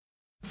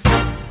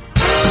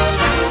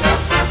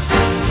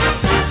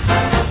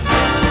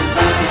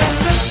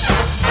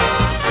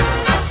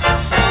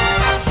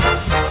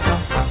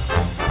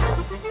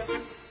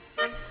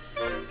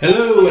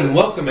Hello and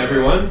welcome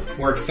everyone.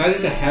 We're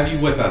excited to have you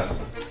with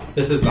us.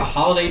 This is the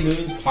Holiday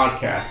Moons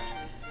podcast,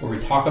 where we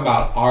talk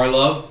about our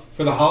love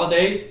for the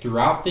holidays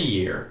throughout the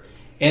year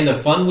and the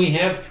fun we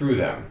have through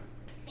them.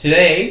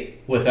 Today,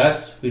 with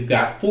us, we've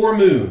got 4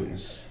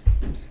 moons.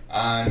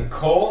 I'm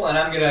Cole, and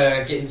I'm going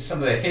to get into some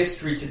of the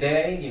history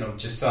today,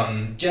 just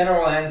some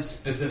general and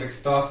specific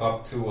stuff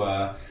up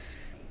to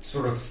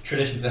sort of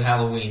traditions of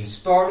Halloween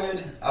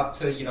started, up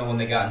to, when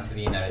they got into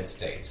the United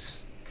States.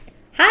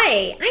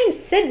 Hi, I'm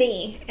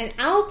Sydney, and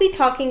I'll be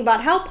talking about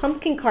how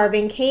pumpkin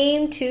carving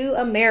came to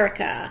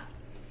America.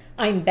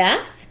 I'm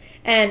Beth,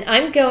 and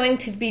I'm going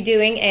to be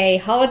doing a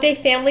holiday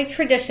family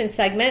tradition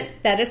segment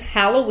that is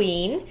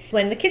Halloween,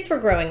 when the kids were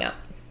growing up.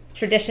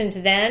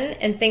 Traditions then,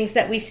 and things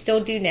that we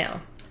still do now.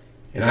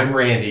 And I'm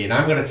Randy, and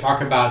I'm going to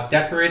talk about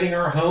decorating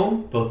our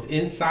home, both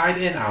inside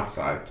and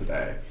outside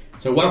today.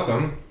 So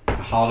welcome to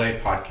the Holiday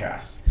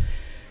Podcast.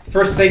 The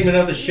first segment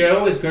of the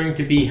show is going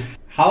to be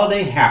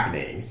Holiday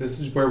Happenings. This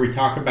is where we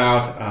talk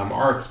about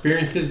our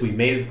experiences we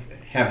may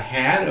have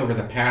had over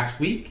the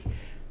past week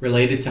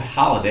related to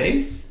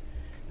holidays.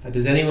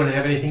 Does anyone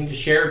have anything to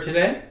share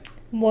today?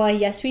 Why,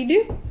 yes we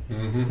do.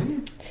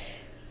 Mm-hmm.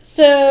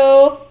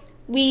 So,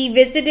 we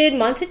visited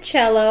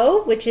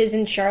Monticello, which is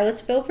in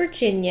Charlottesville,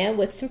 Virginia,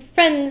 with some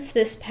friends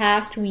this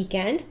past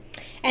weekend.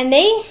 And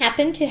they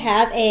happened to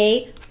have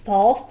a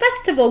fall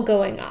festival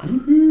going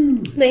on.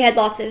 Mm-hmm. They had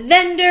lots of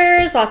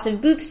vendors, lots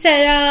of booths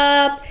set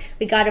up.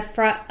 We got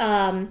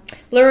to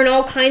learn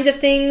all kinds of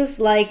things,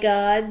 like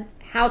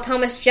how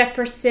Thomas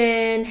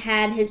Jefferson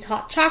had his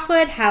hot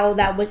chocolate, how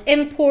that was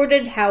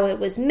imported, how it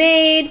was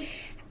made,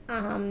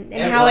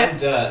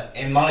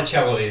 and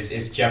Monticello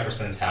is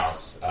Jefferson's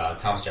house,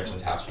 Thomas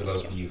Jefferson's house, for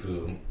those of you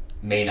who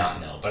may not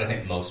know. But I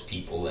think most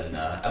people,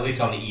 at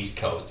least on the East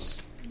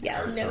Coast,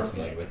 are sort of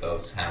familiar with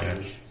those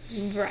houses.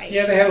 Right.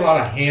 Yeah, they had a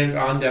lot of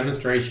hands-on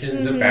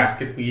demonstrations of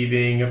basket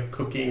weaving, of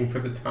cooking for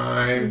the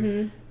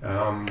time.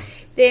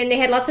 Then they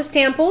had lots of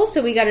samples,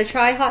 so we got to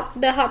try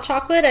the hot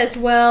chocolate, as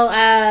well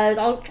as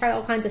try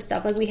all kinds of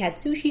stuff. Like we had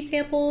sushi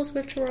samples,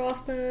 which were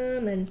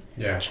awesome, and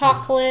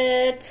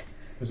chocolate.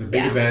 It was a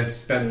big event.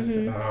 Spent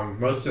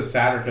most of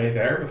Saturday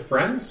there with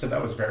friends, so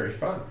that was very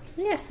fun.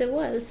 Yes, it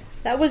was.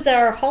 So that was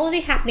our holiday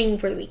happening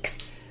for the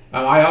week.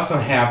 I also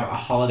have a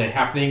holiday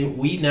happening.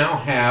 We now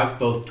have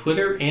both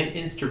Twitter and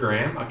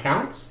Instagram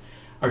accounts.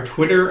 Our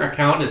Twitter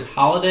account is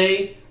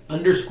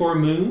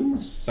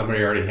holiday_moons.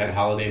 Somebody already had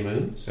holiday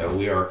moons, so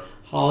we are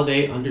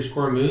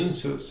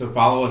holiday_moons. So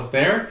follow us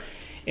there.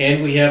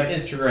 And we have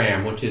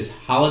Instagram, which is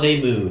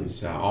holiday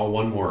moons, all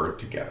one word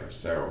together.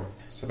 So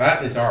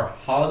that is our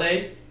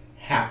holiday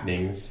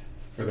happenings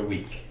for the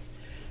week.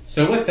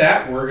 So with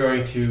that, we're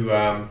going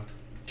to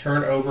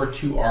turn over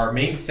to our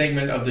main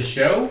segment of the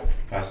show,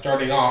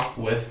 starting off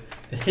with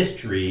the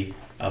history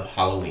of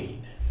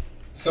Halloween.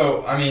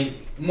 So,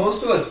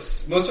 most of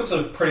us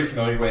are pretty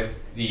familiar with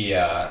the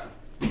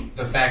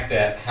fact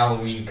that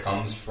Halloween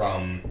comes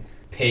from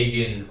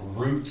pagan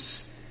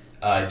roots,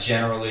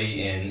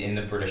 generally in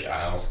the British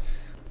Isles.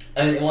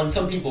 And when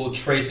some people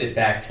trace it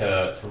back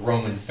to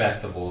Roman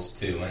festivals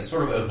too, and it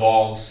sort of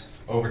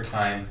evolves over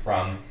time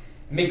from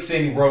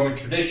mixing Roman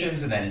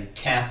traditions and then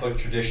Catholic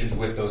traditions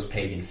with those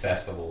pagan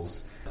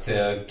festivals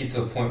to get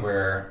to the point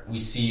where we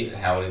see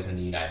how it is in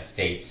the United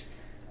States.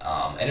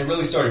 And it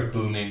really started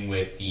booming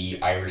with the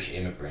Irish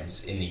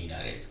immigrants in the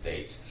United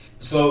States.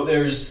 So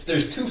there's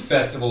 2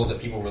 festivals that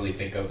people really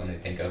think of when they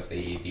think of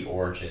the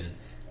origin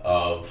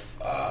of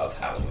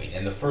Halloween.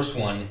 And the first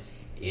one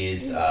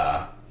is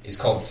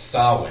called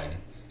Samhain.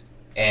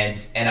 And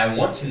I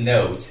want to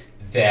note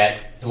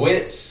that the way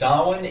that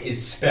Samhain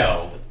is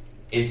spelled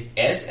is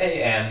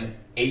Samhain.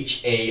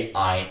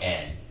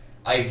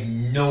 I have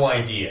no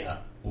idea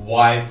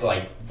why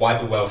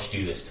the Welsh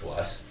do this to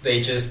us.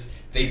 They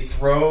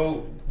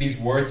throw these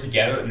words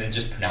together and then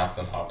just pronounce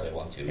them however they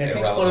want to. Yeah, I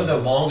think one of the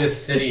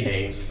longest city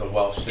names is the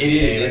Welsh city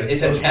name. It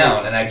is. It's a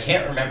town, and I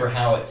can't remember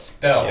how it's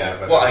spelled.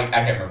 Yeah, I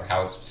can't remember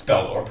how it's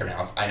spelled or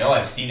pronounced. I know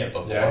I've seen it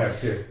before. Yeah, I have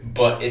too.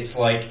 But it's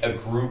like a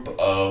group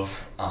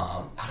of,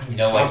 I don't even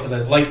know,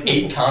 like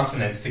 8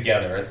 consonants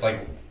together. It's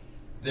like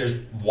there's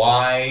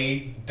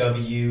Y,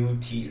 W,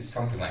 T,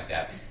 something like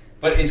that.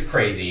 But it's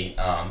crazy.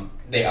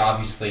 They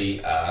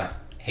obviously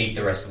hate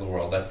the rest of the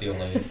world. That's the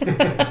only thing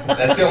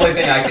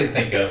I can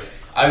think of.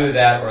 Either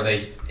that, or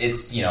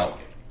it's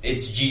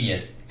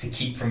genius to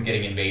keep from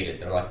getting invaded.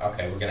 They're like,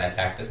 okay, we're gonna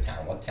attack this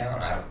town. What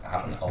town? I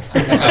don't know. I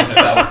don't know how to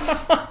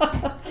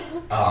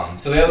spell.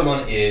 So the other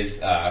one is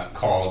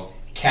called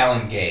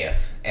Calangaeaf,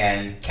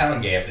 and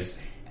Calangaeaf is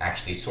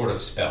actually sort of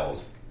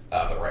spelled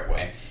the right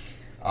way.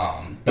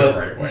 The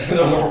right way.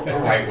 The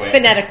right way.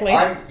 Phonetically.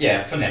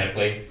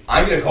 Phonetically.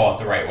 I'm going to call it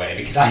the right way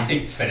because I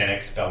think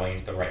phonetic spelling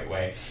is the right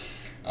way.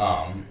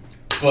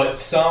 But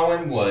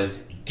Samhain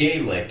was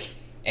Gaelic,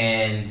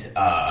 and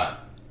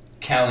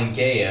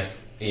Calangaeaf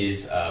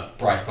is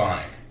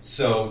Brythonic.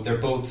 So they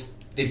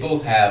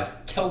both have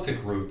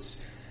Celtic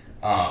roots,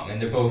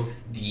 and they're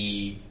both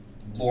the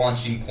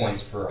launching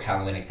points for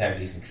Halloween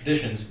activities and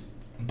traditions.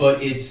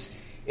 But it's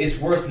it's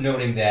worth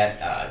noting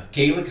that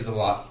Gaelic is a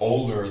lot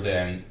older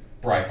than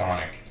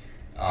Brythonic.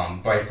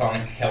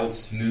 Brythonic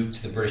Celts moved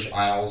to the British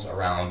Isles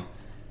around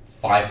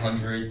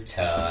 500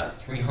 to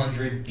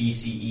 300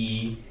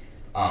 BCE,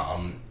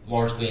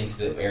 largely into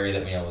the area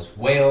that we know as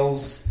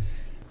Wales,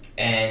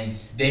 and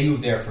they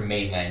moved there from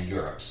mainland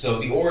Europe. So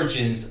the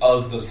origins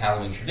of those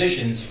Halloween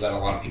traditions that a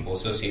lot of people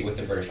associate with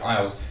the British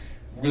Isles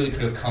really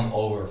could have come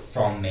over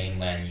from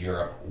mainland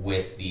Europe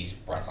with these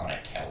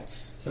Brythonic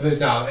Celts. But there's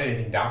not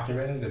anything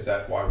documented? Is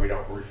that why we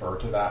don't refer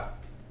to that?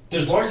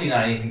 There's largely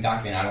not anything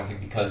documented, I don't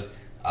think, because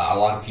a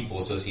lot of people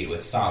associate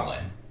with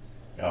Samhain,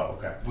 Oh,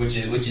 okay. which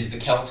is the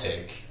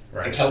Celtic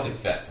Right.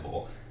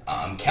 festival.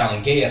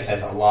 Calan Gaeaf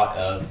has a lot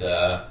of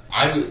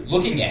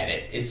looking at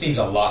it, it seems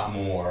a lot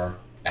more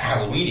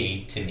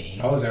Halloween-y to me.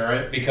 Oh, is that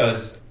right?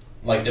 Because,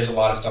 like, there's a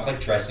lot of stuff like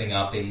dressing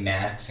up in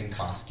masks and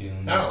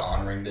costumes, Oh.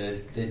 honoring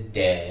the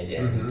dead,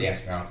 and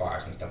dancing around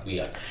fires and stuff.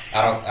 I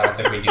don't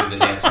think we do the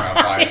dancing around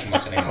fires so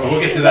much anymore. Well,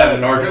 we'll get to that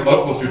in our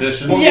local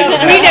traditions.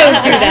 Yeah, we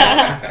don't do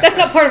that. That's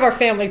not part of our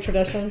family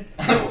tradition.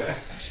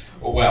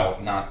 Well,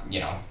 not,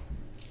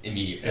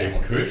 immediate family.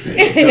 It could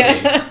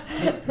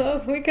be.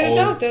 Well, we could Old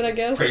adopt it, I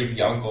guess.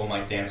 Crazy uncle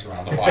might dance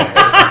around the fire or something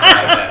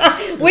like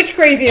that. Which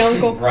crazy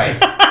uncle? Right.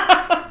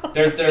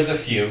 There's a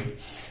few.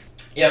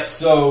 Yep,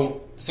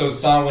 so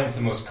Samhain's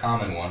the most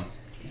common one.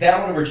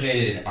 That one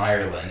originated in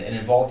Ireland and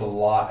involved a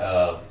lot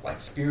of like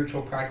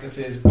spiritual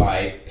practices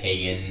by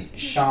pagan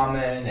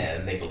shaman,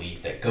 and they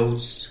believed that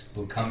goats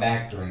would come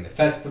back during the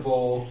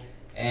festival,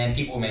 and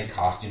people made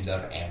costumes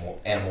out of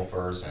animal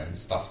furs and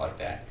stuff like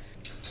that.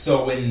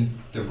 So when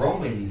the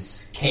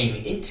Romans came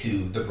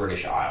into the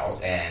British Isles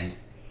and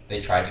they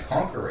tried to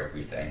conquer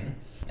everything,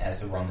 as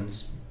the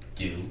Romans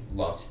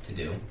loved to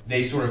do,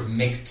 they sort of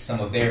mixed some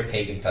of their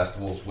pagan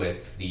festivals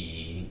with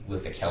the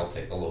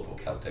local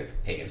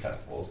Celtic pagan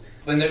festivals.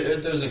 And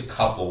there's a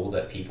couple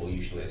that people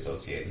usually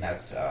associate, and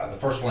that's the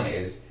first one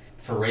is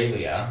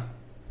Feralia,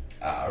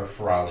 or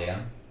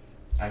Feralia.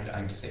 I'm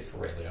going to say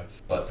Feralia,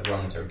 but the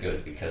Romans are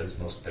good because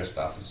most of their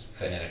stuff is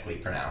phonetically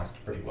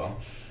pronounced pretty well.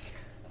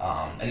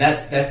 And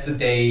that's the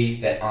day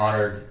that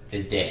honored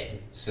the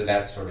dead. So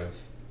that's sort of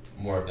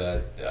more of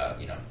the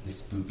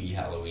spoopy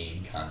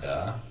Halloween kind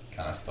of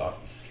stuff.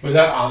 Was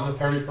that on the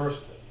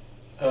 31st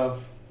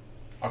of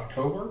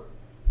October?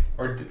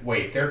 Or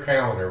wait, their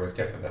calendar was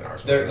different than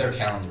ours. Their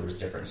calendar was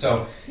different.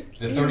 So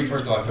the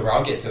 31st of October,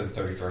 I'll get to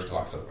the 31st of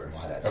October and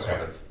why that's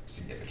sort of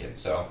significant.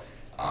 So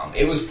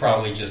it was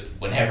probably just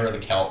whenever the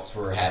Celts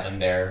were having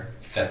their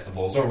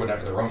festivals, or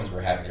whenever the Romans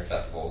were having their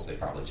festivals, they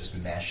probably just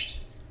meshed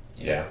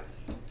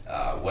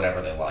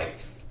whatever they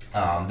liked.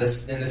 And the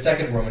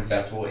second Roman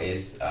festival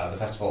is the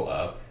festival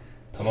of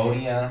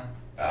Pomona,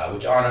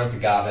 which honored the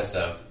goddess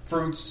of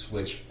fruits,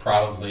 which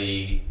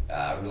probably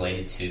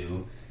related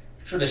to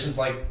traditions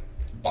like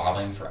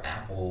bobbing for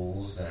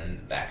apples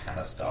and that kind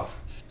of stuff.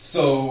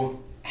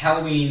 So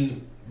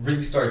Halloween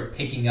really started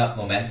picking up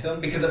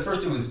momentum because at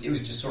first it was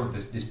just sort of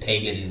this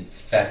pagan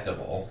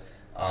festival.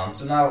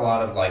 So not a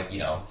lot of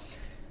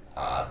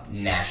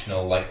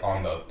national, like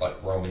on the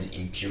Roman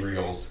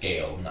imperial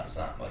scale. That's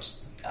not much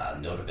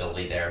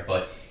notability there,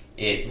 but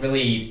it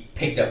really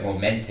picked up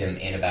momentum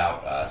in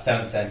about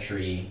 7th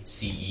century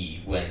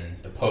CE when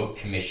the Pope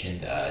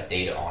commissioned a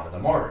Day to honor the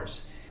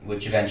martyrs,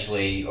 which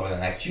eventually, over the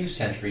next few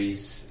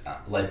centuries,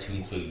 led to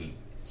include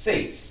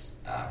saints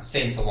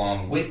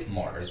along with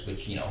martyrs,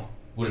 which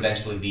would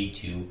eventually lead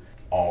to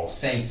All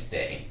Saints'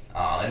 Day.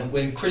 And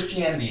when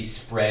Christianity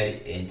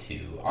spread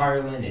into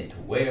Ireland, into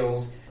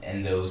Wales,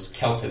 and those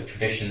Celtic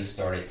traditions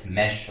started to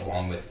mesh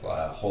along with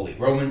Holy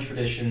Roman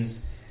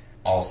traditions,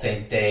 All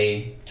Saints'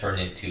 Day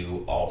turned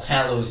into All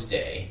Hallows'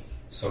 Day,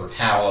 sort of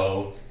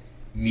hallow,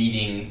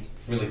 meaning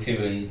really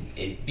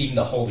it being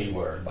the holy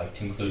word, like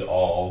to include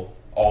all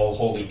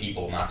holy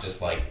people, not just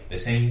like the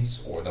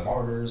saints or the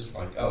martyrs,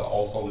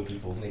 all holy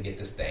people, they get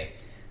this day.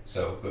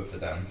 So good for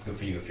them, good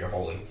for you if you're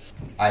holy.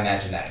 I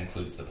imagine that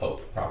includes the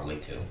Pope probably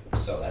too,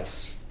 so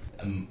that's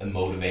a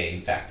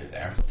motivating factor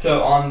there.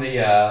 So on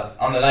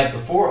the night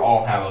before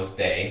All Hallows'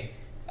 Day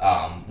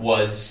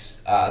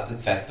was the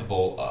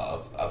festival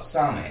of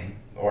Samhain,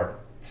 or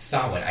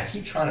Samhain. I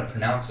keep trying to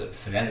pronounce it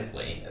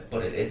phonetically,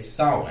 but it's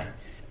Samhain.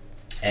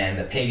 And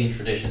the pagan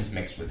traditions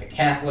mixed with the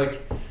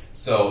Catholic,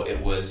 so it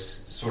was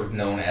sort of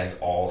known as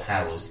All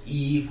Hallows'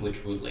 Eve,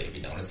 which would later be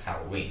known as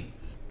Halloween.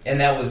 And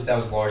that was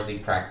largely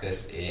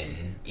practiced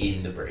in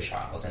the British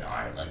Isles and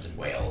Ireland and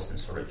Wales and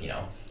sort of,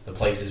 the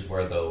places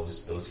where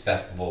those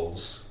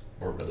festivals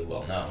were really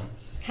well known.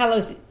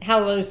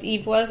 Hallows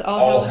Eve was?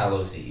 All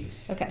Hallows Eve.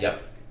 Okay.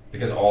 Yep.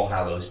 Because All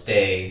Hallows'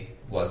 Day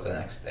was the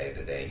next day,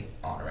 the day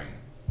honoring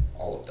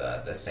all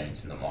of the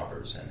saints and the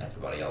martyrs and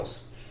everybody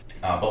else.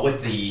 But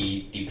with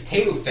the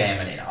potato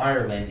famine in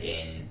Ireland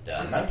in the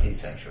 19th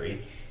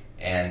century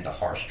and the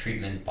harsh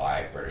treatment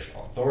by British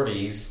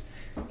authorities,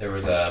 there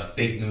was a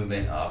big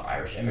movement of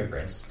Irish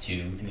immigrants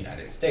to the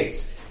United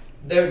States.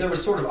 There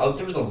was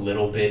there was a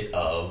little bit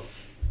of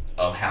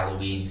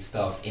Halloween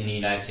stuff in the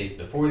United States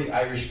before the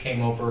Irish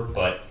came over,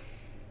 but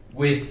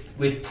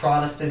with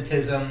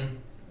Protestantism,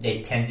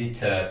 they tended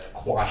to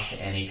quash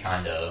any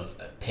kind of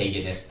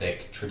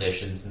paganistic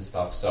traditions and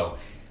stuff. So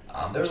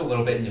there was a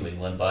little bit in New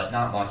England, but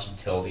not much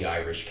until the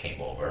Irish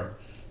came over,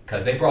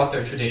 because they brought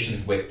their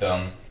traditions with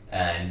them,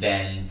 and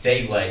then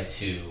they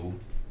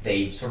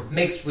sort of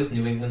mixed with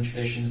New England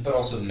traditions, but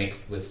also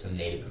mixed with some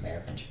Native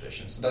American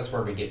traditions. So that's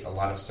where we get a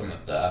lot of some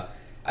of the,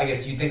 I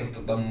guess you think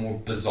of the more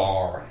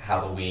bizarre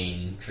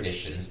Halloween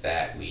traditions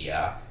that we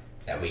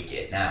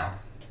get now.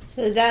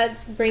 So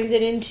that brings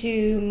it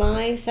into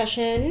my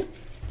session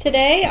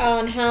today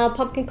on how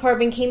pumpkin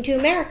carving came to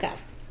America.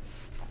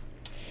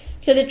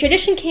 So the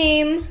tradition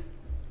came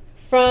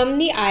from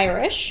the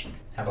Irish.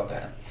 How about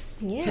that?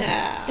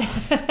 Yeah.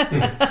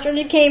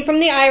 Tradition came from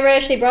the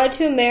Irish. They brought it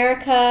to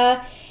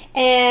America.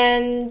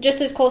 And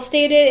just as Cole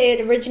stated,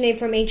 it originated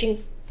from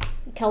ancient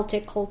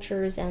Celtic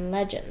cultures and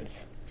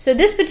legends. So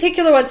this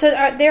particular one,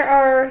 there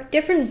are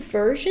different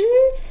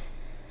versions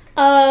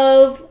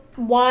of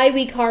why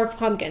we carve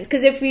pumpkins.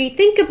 Because if we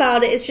think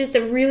about it, it's just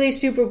a really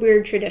super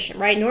weird tradition,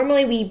 right?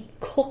 Normally we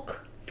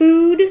cook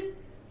food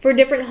for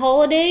different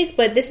holidays,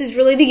 but this is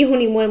really the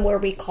only one where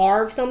we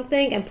carve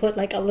something and put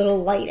like a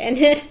little light in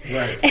it.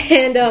 Right.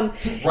 And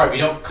right, we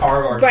don't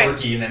carve our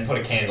turkey and then put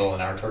a candle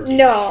in our turkey.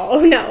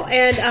 No.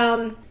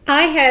 And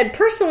I had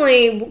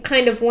personally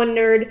kind of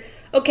wondered,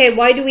 okay,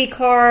 why do we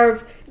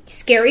carve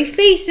scary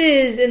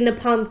faces in the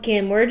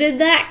pumpkin? Where did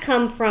that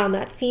come from?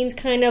 That seems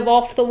kind of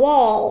off the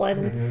wall.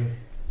 And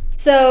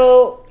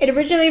so it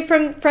originated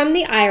from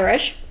the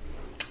Irish,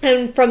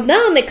 and from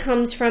them it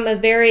comes from a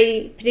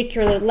very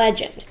particular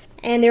legend.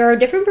 And there are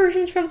different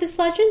versions from this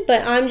legend,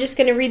 but I'm just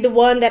going to read the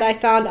one that I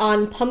found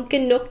on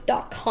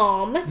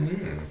pumpkinnook.com.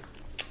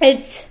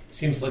 It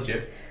seems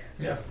legit.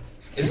 Yeah.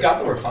 It's got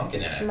the word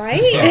pumpkin in it. Right?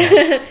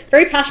 So.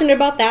 Very passionate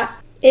about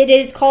that. It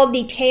is called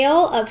The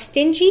Tale of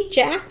Stingy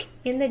Jack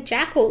in the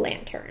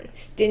Jack-O-Lantern.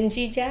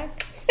 Stingy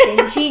Jack?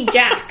 Stingy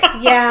Jack.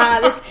 Yeah.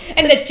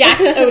 The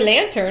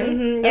Jack-O-Lantern.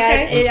 Mm-hmm,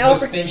 yeah. Okay.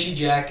 Was Stingy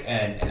Jack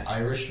an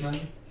Irishman?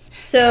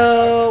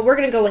 So we're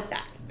going to go with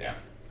that. Yeah.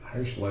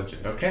 Irish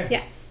legend. Okay.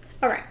 Yes.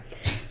 All right.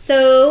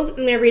 So I'm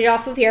going to read it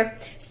off of here.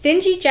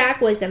 Stingy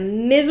Jack was a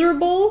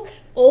miserable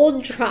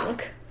old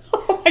drunk.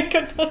 Oh my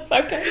goodness.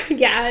 Okay.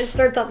 Yeah, it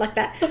starts off like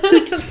that.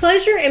 Who took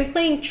pleasure in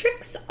playing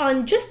tricks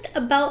on just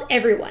about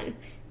everyone.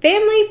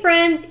 Family,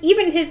 friends,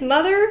 even his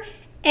mother,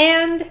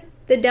 and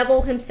the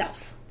devil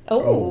himself.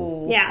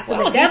 Oh. Yeah,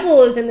 so the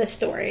devil is in this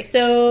story.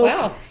 So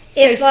wow.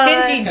 If, so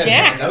Stingy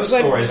Jack and those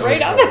went stories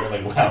right always up. go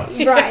really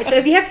well. Right, so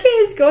if you have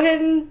kids, go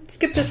ahead and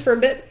skip this for a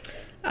bit.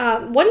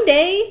 One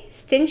day,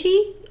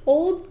 Stingy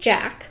old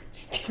Jack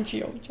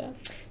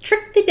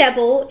tricked the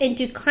devil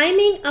into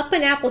climbing up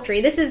an apple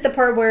tree. This is the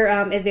part where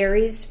it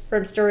varies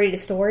from story to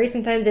story.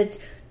 Sometimes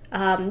it's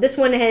this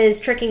one is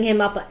tricking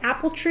him up an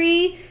apple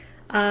tree.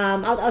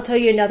 I'll tell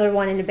you another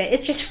one in a bit.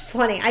 It's just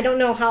funny. I don't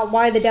know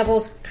why the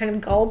devil's kind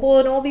of gullible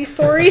in all these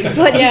stories,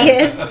 but he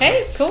is.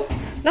 Hey, cool.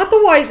 Not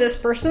the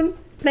wisest person.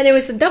 But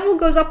anyways, the devil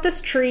goes up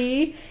this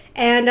tree,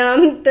 and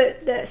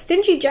the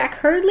Stingy Jack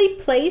hurriedly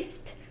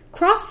placed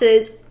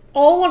crosses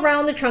all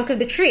around the trunk of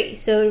the tree.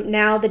 So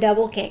now the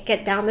devil can't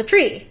get down the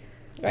tree.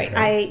 Right.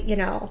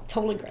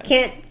 Totally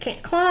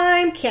can't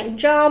climb, can't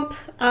jump,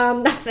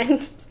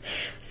 nothing.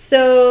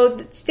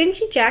 So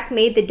Stingy Jack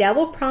made the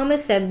devil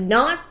promise him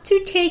not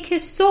to take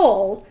his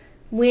soul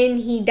when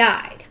he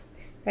died.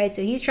 Right?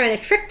 So he's trying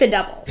to trick the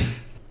devil.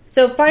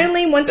 So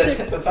finally,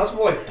 that sounds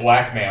more like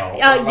blackmail,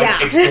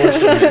 yeah.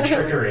 extortion and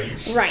trickery.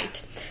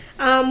 Right.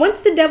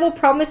 Once the devil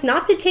promised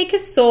not to take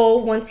his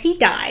soul once he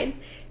died,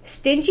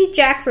 Stingy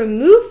Jack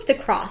removed the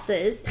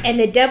crosses, and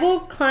the devil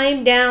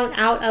climbed down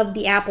out of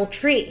the apple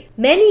tree.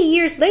 Many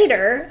years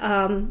later,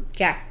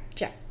 Jack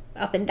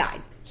up and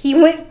died. He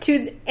went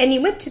to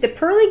the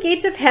pearly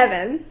gates of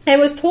heaven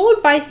and was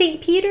told by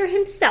St. Peter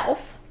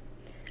himself.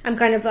 I'm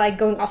kind of like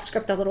going off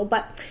script a little,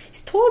 but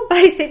he's told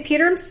by St.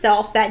 Peter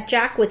himself that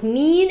Jack was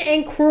mean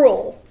and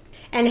cruel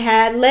and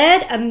had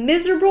led a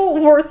miserable,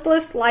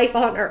 worthless life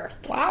on earth.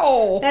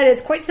 Wow. That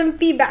is quite some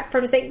feedback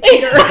from St.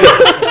 Peter.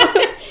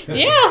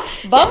 Yeah,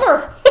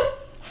 bummer.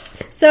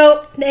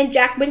 So then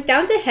Jack went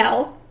down to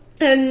hell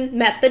and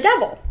met the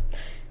devil.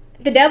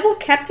 The devil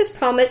kept his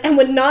promise and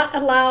would not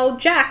allow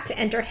Jack to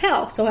enter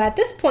hell. So at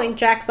this point,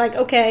 Jack's like,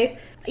 okay,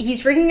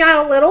 he's freaking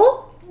out a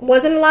little.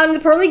 Wasn't allowed in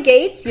the pearly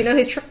gates.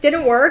 His trick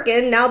didn't work,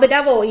 and now the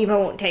devil even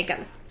won't take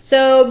him.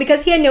 So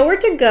because he had nowhere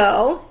to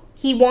go,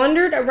 he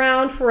wandered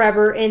around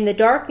forever in the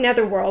dark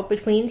netherworld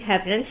between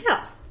heaven and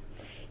hell.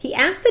 He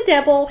asked the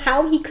devil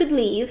how he could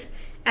leave,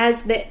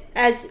 as there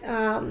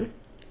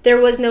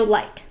was no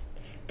light.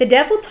 The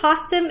devil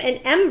tossed him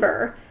an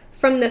ember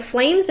from the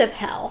flames of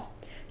hell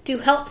to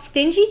help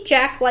Stingy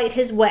Jack light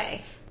his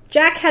way.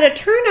 Jack had a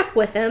turnip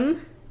with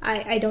him.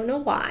 I don't know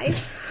why.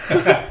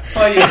 People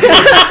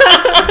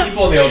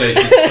in the old days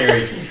just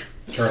carried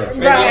turnips.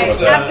 Right, it's,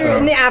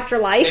 in the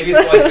afterlife. Maybe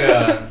it's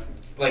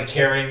like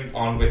carrying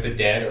on with the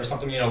dead or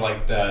something. You know,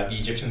 like the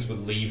Egyptians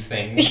would leave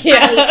things.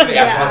 Yeah.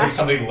 I think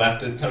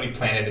somebody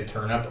planted a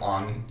turnip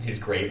on his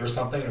grave or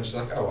something, and it was just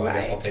like, oh, well, I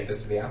guess Right. I'll take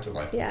this to the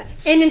afterlife. Yeah.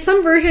 And in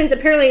some versions,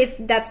 apparently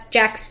that's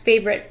Jack's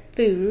favorite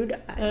food.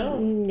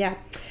 Oh. Yeah.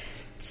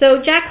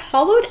 So Jack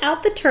hollowed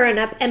out the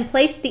turnip and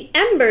placed the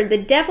ember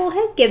the devil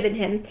had given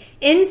him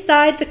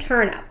inside the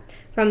turnip.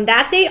 From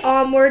that day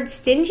onward,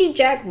 Stingy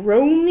Jack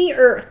roamed the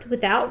earth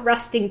without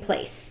resting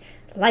place,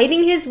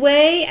 lighting his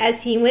way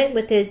as he went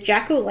with his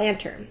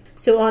jack-o'-lantern.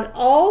 So on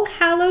All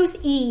Hallows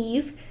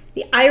Eve,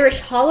 the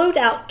Irish hollowed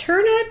out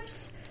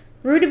turnips,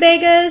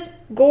 rutabagas,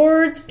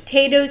 gourds,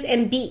 potatoes,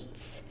 and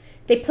beets.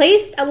 They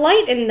placed a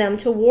light in them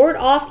to ward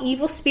off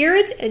evil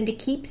spirits and to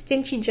keep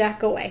Stingy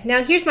Jack away.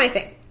 Now, here's my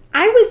thing.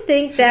 I would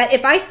think that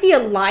if I see a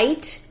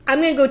light, I'm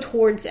going to go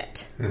towards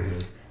it.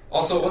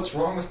 Also, what's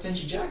wrong with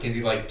Stingy Jack? Is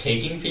he like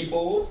taking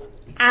people?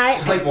 I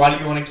Like, why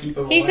do you want to keep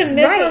him He's a away?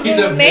 miserable He's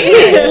a man.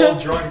 miserable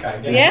drunk,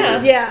 I guess.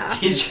 Yeah. yeah.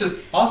 He's just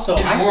Also,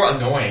 he's I, more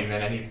annoying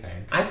than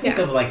anything. I think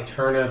Yeah. of like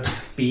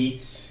turnips,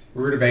 beets,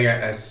 rutabaga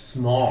as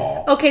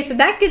small. Okay, so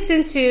that gets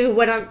into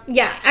what I'm.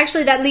 Yeah,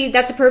 actually,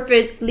 that's a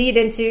perfect lead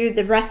into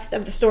the rest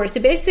of the story. So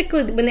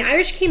basically, when the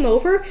Irish came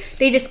over,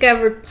 they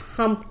discovered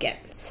pumpkins.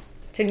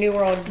 To New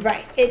World.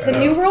 Right, it's a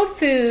New World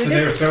food. So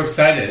they were so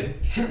excited.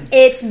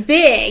 It's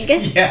big,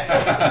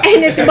 Yeah.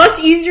 and it's much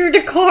easier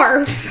to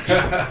carve.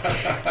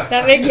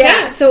 That makes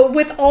Yeah. sense. So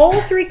with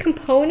all three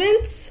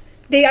components,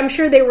 I'm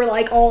sure they were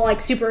like all like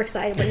super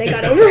excited when they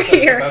got over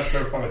here. That's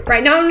so funny.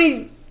 Right. Not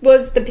only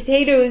was the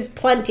potatoes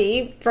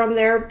plenty from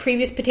their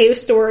previous potato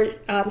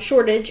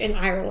shortage in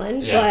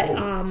Ireland, Yeah.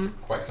 but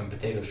Quite some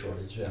potato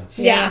shortage, yeah.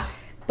 yeah,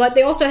 but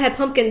they also had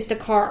pumpkins to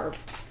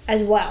carve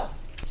as well.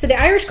 So the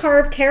Irish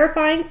carved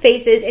terrifying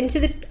faces into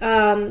the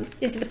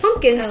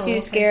pumpkins Oh, to okay.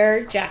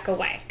 scare Jack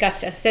away.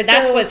 Gotcha. So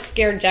that's So- what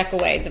scared Jack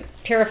away. The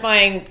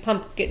terrifying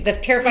pumpkin, the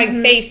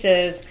terrifying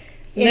faces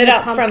In lit the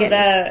up from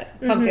the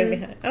pumpkins. pumpkin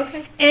behind.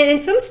 Okay. And in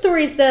some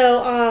stories,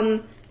 though,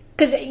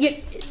 because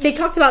they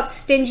talked about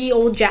stingy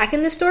old Jack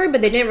in the story,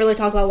 but they didn't really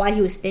talk about why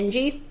he was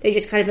stingy. They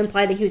just kind of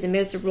implied that he was a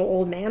miserable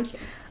old man.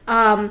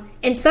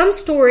 In some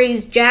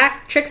stories,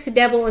 Jack tricks the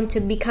devil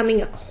into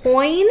becoming a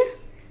coin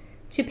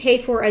to pay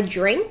for a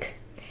drink,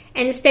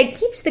 and instead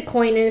keeps the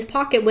coin in his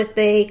pocket with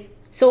a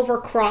silver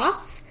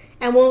cross,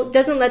 and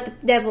doesn't let the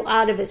devil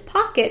out of his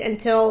pocket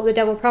until the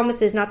devil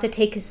promises not to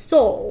take his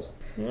soul.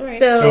 All right.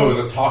 So it was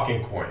a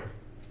talking coin.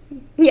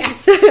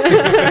 Yes. Well,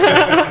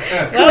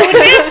 it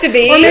would have to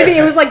be. Or maybe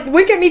it was like,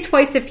 wink at me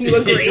twice if you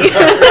agree.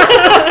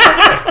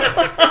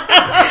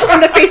 On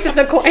the face of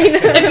the coin.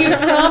 If you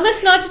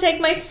promise not to take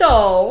my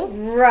soul,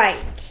 Right.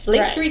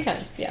 blink right. 3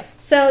 times. Yeah.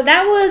 So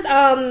that was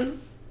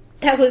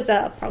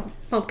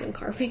pumpkin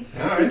carving.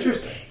 Oh,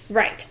 interesting.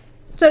 Right.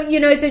 So,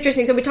 it's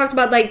interesting. So we talked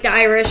about, like, the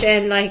Irish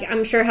and, like,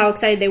 I'm sure how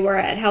excited they were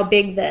at how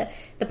big the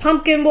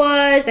pumpkin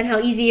was and how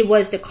easy it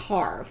was to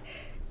carve.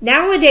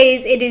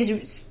 Nowadays, it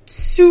is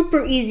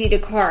super easy to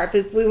carve.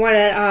 If we want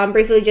to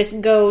briefly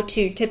just go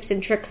to tips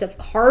and tricks of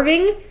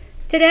carving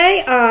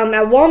today,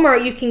 at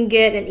Walmart you can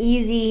get an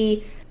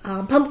easy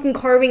pumpkin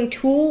carving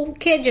tool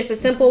kit, just a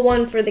simple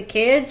one for the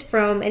kids,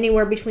 from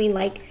anywhere between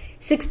like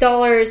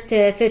 $6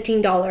 to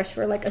 $15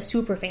 for like a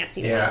super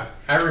fancy one. Yeah,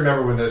 I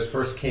remember when those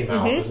first came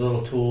out, those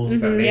little tools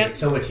that made Yep. it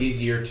so much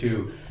easier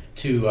to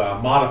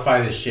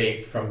modify the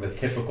shape from the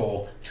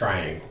typical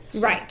triangle.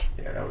 Right.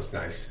 Yeah, that was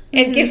nice.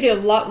 It gives you a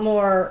lot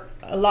more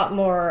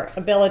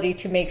ability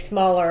to make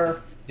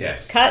smaller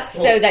Yes. cuts,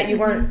 so that you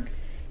weren't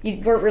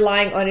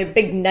relying on a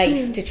big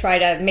knife to try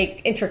to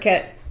make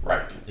intricate.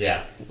 Right.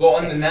 Yeah. Well,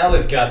 and then now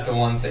they've got the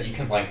ones that you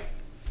can like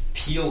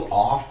peel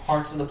off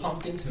parts of the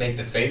pumpkin to make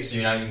the face, so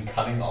you're not even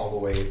cutting all the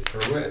way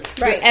through it.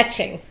 Right. You're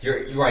etching.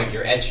 You're right.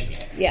 You're etching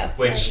it. Yeah.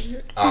 Which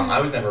I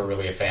was never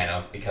really a fan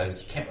of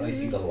because you can't really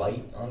see the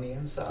light on the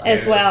inside.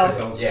 As well.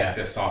 It's all Yeah.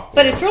 just soft.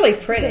 But it's really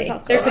pretty.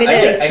 So There's So some it really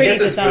is. I pretty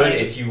guess it's good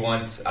designs. if you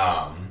want,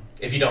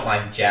 if you don't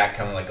mind Jack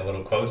coming like a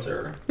little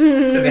closer to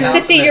the house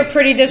To see and your then-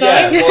 pretty Yeah,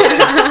 design.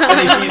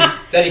 well,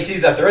 then he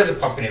sees that there is a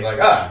pumpkin. He's like,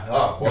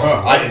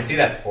 well, I didn't see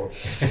that before.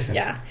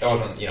 Yeah. That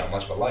wasn't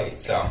much of a light.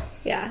 So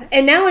Yeah.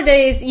 And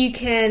nowadays you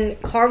can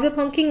carve the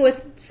pumpkin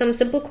with some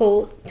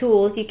simple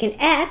tools. You can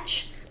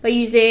etch by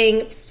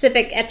using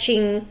specific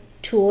etching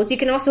tools. You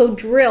can also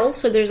drill.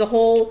 So there's a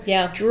whole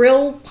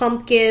drill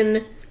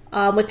pumpkin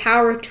with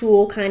power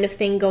tool kind of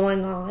thing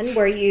going on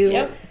where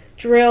you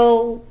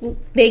drill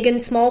big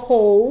and small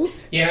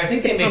holes. Yeah, I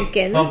think they make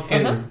pumpkins.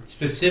 pumpkin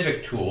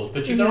specific tools,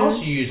 but you can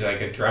also use like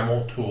a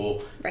Dremel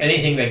tool. Right.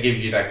 Anything that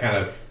gives you that kind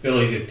of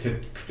ability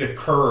to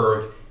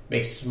curve,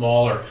 make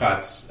smaller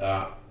cuts,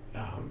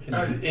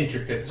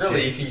 intricate.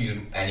 really, you shapes. can use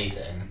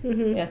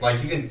anything. Yeah.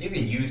 Like you can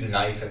use a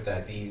knife if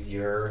that's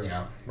easier.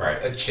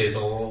 Right. A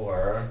chisel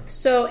or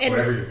So, and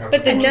Whatever you're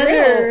But the comfortable with.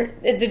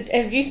 Another-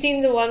 drill, have you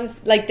seen the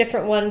ones, like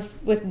different ones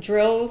with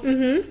drills?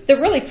 Mm-hmm. They're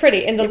really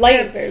pretty. And the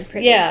lights, very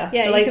pretty. yeah,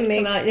 Yeah, the you lights can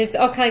make- come out. There's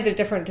all kinds of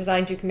different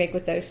designs you can make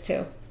with those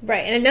too.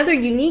 right, and another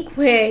unique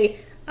way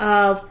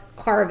of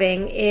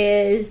carving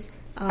is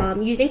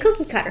using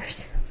cookie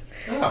cutters.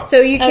 Oh. So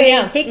you can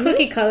yeah. take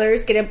cookie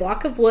cutters, get a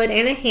block of wood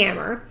and a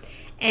hammer,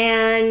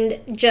 and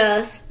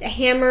just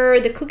hammer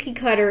the cookie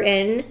cutter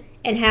in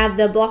and have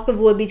the block of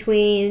wood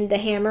between the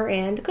hammer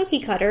and the cookie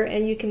cutter,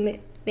 and you can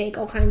make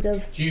all kinds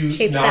of Do you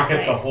shapes knock that it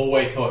way. the whole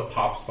way till it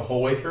pops the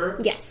whole way through?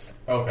 Yes.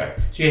 Okay.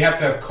 So you have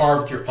to have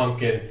carved your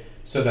pumpkin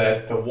so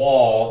that the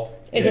wall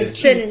Is is it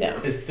thin too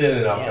enough. is thin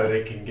enough Yeah. that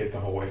it can get the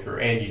whole way through,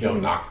 and you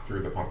don't knock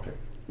through the pumpkin.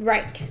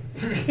 Right.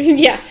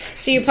 Yeah.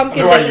 So your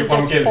pumpkin Otherwise, your doesn't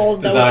just pumpkin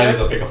fold design over.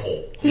 is a big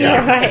hole.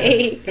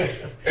 Right.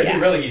 It'd be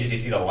really easy to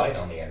see the light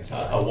on the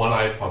inside. A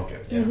one-eyed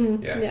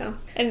pumpkin. Yes. Yeah.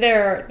 And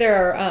there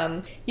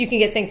are you can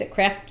get things at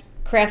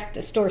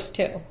craft stores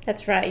too,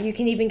 That's right. You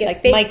can even get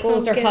like fake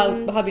Michaels or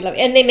pumpkins. Hobby Lobby,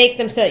 and they make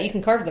them so that you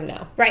can carve them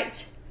now.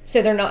 Right.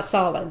 So they're not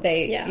solid.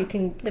 Yeah. You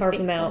can The carve fake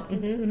them out.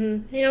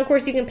 pumpkins. You know, of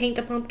course, you can paint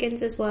the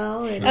pumpkins as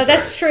well. And Oh,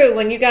 that's true.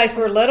 When you guys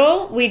were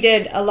little, we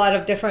did a lot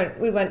of different.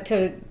 We went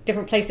to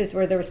different places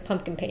where there was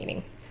pumpkin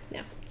painting.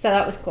 Yeah. So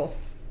that was cool.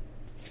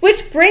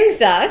 Which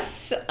brings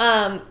us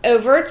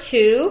over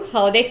to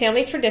holiday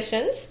family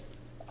traditions,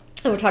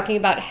 and we're talking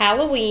about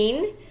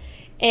Halloween,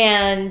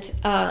 and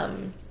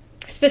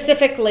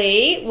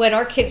specifically when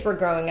our kids were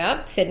growing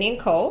up, Sydney and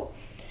Cole.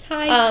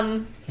 Hi.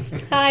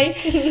 Hi,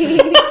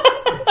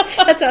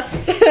 That's us.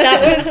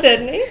 that was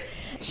Sydney.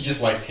 She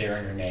just likes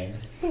hearing her name.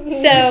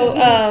 So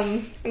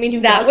I mean,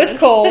 who that was doesn't?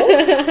 Cole.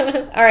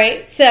 All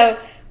right. So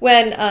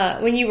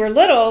when you were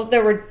little,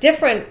 there were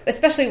different,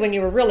 especially when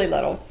you were really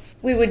little.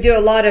 We would do a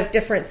lot of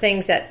different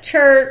things at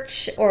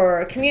church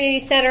or a community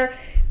center.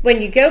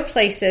 When you go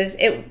places,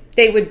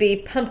 they would be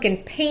pumpkin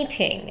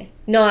painting,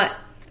 not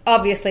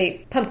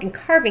obviously pumpkin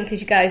carving, because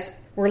you guys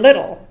were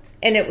little,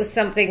 and it was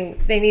something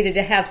they needed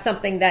to have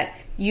something that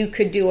you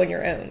could do on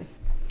your own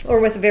or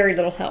with very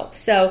little help.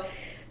 So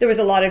there was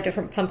a lot of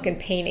different pumpkin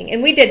painting,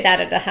 and we did that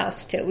at the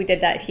house too. We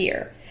did that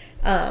here.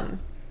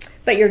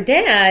 But your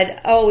dad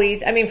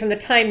always, I mean, from the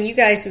time you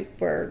guys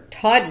were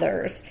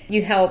toddlers,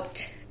 you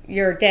helped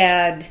your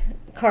dad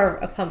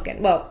carve a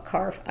pumpkin. Well,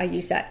 carve, I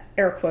use that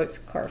air quotes,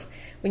 carve,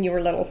 when you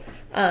were little.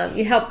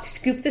 You helped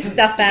scoop the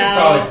stuff You could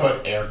out. probably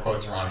put air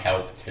quotes around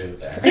help too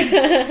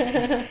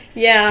there.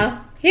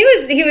 Yeah.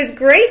 He was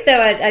great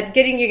though at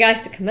getting you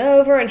guys to come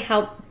over and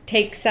help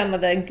take some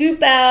of the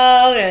goop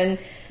out, and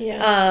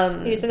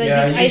Yeah. You sometimes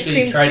Yeah, use I ice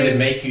usually cream tried to scoops.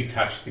 make you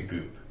touch the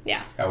goop.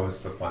 Yeah. That was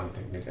the fun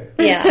thing to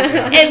do.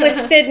 yeah. And with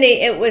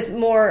Sydney, it was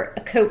more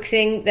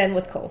coaxing than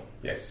with Cole.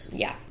 Yes.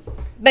 Yeah,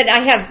 but I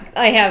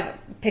have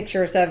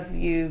pictures of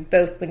you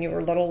both when you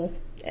were little,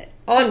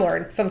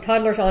 onward, from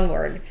toddlers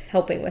onward,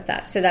 helping with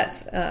that. So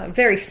that's a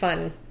very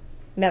fun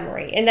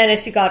memory. And then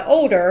as you got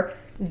older,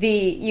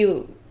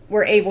 you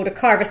were able to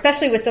carve,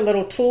 especially with the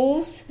little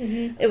tools.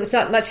 Mm-hmm. It was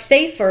not much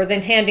safer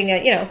than handing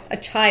a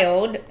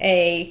child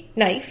a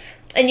knife.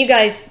 And you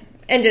guys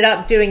ended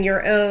up doing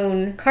your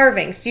own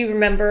carvings. Do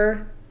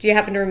you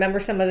happen to remember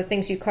some of the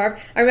things you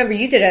carved? I remember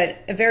you did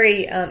a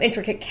very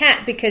intricate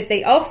cat, because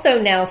they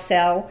also now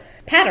sell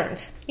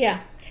patterns. Yeah.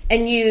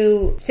 And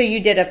you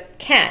did a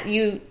cat.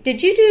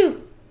 Did you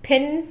do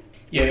pin?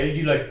 Yeah,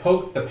 you like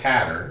poke the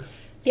pattern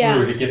Yeah.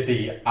 through to get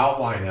the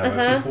outline of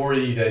it before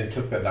you then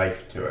took the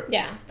knife to it.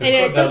 Yeah. The- And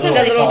it, that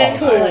sometimes little they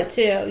saw tool side. it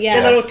too. Yeah.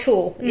 The little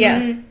tool. Yeah.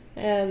 Mhm.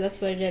 That's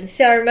what I did.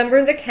 So I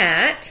remember the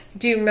cat.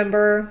 Do you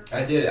remember?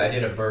 I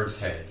did a bird's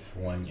head for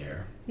 1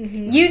 year.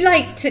 You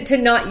like to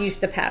not use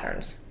the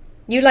patterns.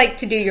 You like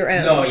to do your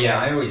own. No, yeah,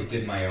 I always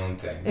did my own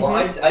thing. Well,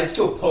 I'd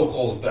still poke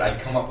holes, but I'd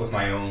come up with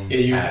my own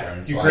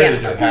patterns. You like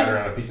created a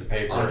pattern on a piece of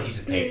paper. on a piece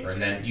of paper,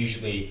 and then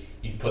usually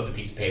you'd put the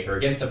piece of paper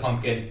against the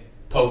pumpkin,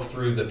 poke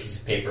through the piece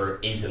of paper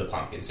into the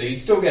pumpkin. So you'd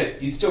still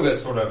get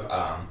sort of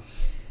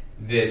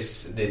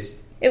this.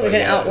 It was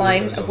an it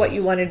outline was of what you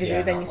almost- wanted to yeah,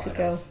 do. Then an you could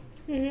outline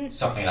go. of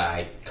something that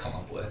I'd come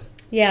up with.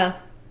 Yeah.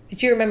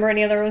 Did you remember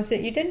any other ones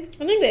that you did?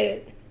 I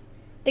think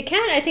the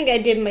cat I think I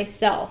did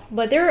myself,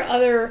 but there are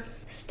other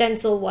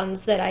stencil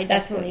ones that I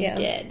That's what- definitely yeah.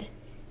 did.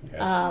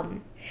 Yes.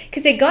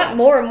 Because they got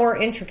more and more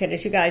intricate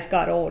as you guys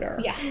got older.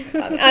 Yeah.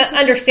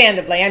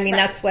 Understandably. I mean, Right.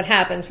 that's what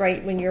happens,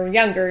 right? When you're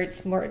younger,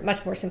 it's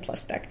much more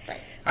simplistic. Right.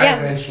 I Yeah.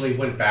 eventually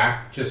went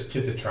back just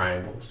to the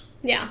triangles,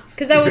 Yeah,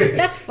 because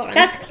that's fun.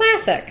 That's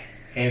classic.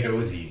 and it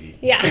was easy.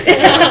 yeah.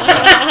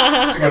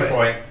 That's a good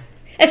point.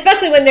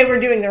 Especially when they were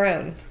doing their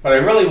own. What I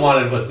really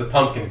wanted was the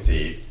pumpkin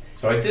seeds.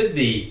 So I did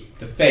the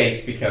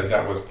face because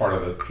that was part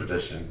of the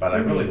tradition, but I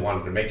really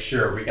wanted to make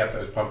sure we got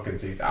those pumpkin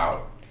seeds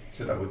out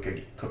so that we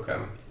could cook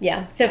them.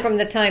 Yeah. So from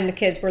the time the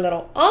kids were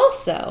little,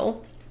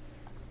 also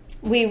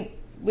we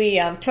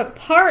took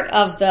part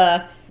of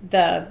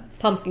the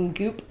pumpkin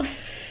goop.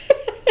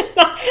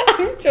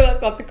 I'm sure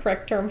that's not the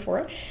correct term for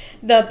it.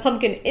 The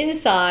pumpkin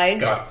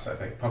insides. Guts, I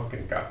think.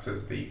 Pumpkin guts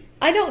is the...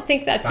 I don't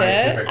think that's it.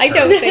 Scientific I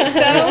don't term. think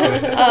so.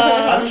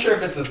 I'm not sure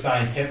if it's a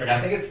scientific.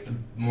 I think it's the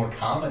more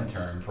common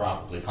term,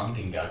 probably.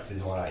 Pumpkin guts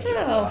is what I hear.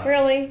 a Oh, lot.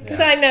 really? Because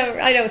Yeah.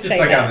 I don't Just say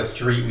like that. on the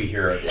street we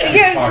hear it.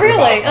 Yeah, talking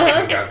really, about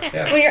pumpkin uh-huh. guts.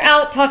 Yeah, When you're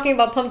out talking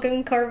about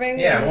pumpkin carving.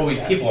 yeah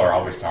well, people are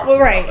always talking Well,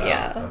 right, about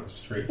that yeah. on the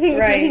street.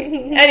 Right.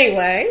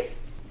 Anyway,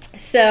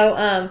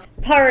 So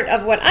part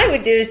of what I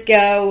would do is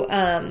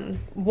go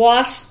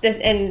wash this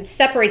and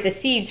separate the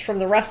seeds from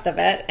the rest of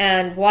it,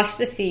 and wash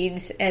the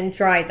seeds and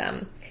dry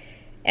them.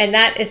 And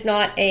that is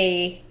not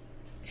a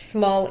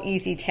small,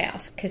 easy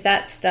task, because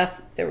that stuff,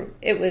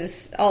 it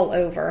was all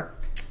over.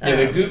 Yeah,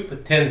 the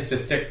goop tends to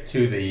stick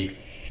to the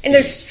and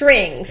there's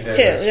strings And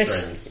too.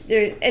 there's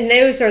And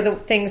those are the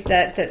things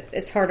that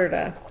it's harder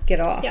to get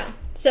off. Yeah.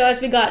 So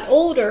as we got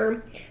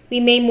older, we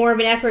made more of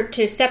an effort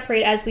to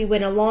separate as we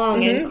went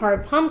along and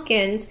carve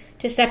pumpkins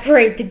to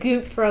separate the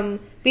goop from.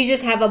 We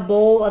just have a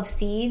bowl of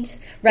seeds.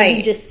 Right. And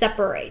we just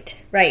separate.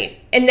 Right.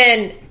 And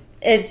then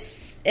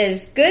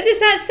as good as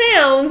that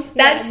sounds,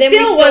 that then we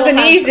still still wasn't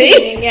have easy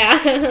cleaning,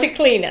 yeah. to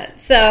clean it.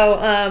 So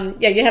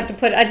I'd have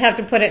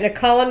to put it in a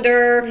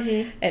colander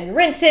and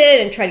rinse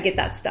it and try to get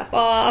that stuff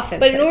off. And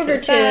But put in it order the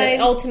side.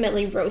 to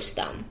ultimately roast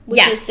them, which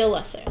Yes. is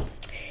delicious.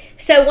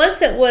 So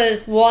once it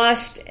was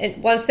washed,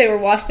 and once they were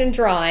washed and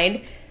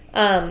dried,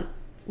 then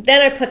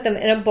I put them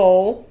in a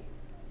bowl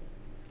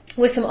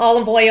with some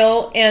olive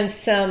oil and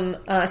some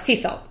sea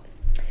salt.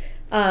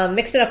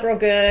 Mix it up real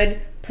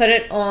good. Put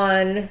it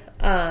on.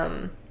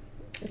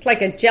 It's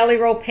like a jelly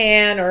roll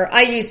pan, or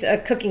I use a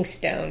cooking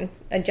stone,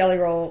 a jelly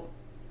roll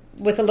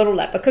with a little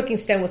lip, a cooking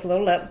stone with a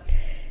little lip,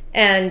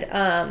 and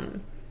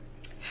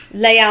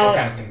lay out. What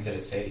kind of things did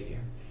it say to you?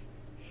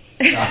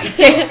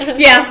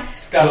 Yeah,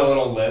 It's got a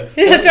little lip.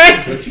 that's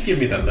right. Don't you give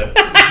me the lip?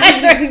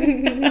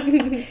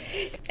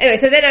 Anyway,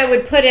 so then I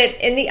would put it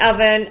in the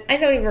oven. I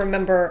don't even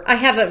remember. I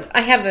have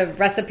a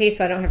recipe,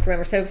 so I don't have to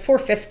remember. So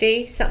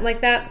 450, something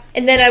like that.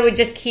 And then I would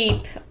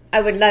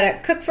let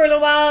it cook for a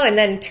little while, and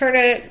then turn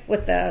it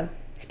with the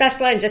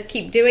spatula, and just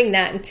keep doing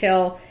that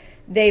until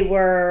they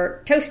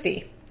were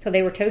toasty. So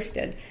they were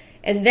toasted,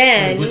 and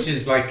then Which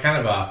is like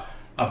kind of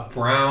a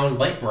brown,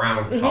 light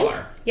brown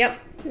color. Yep,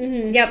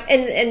 yep,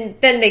 and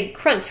then they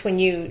crunch when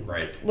you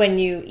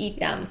eat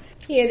them.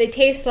 Yeah, they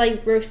taste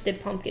like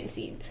roasted pumpkin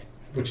seeds.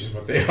 Which is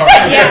what they are.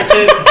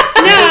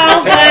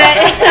 No,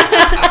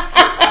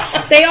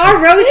 but they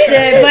are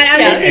roasted. But I'm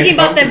just thinking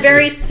about the pumpkin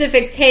very seeds.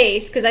 specific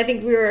taste, because I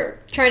think we were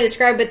trying to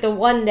describe it the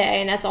one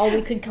day, and that's all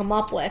we could come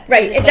up with.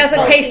 Right, It's it doesn't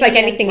like taste like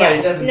salty anything Right, it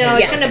else. doesn't No,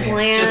 taste it's like kinda anything.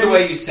 bland. Just the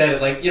way you said it,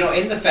 like,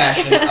 in the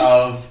fashion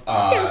of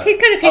Yeah, it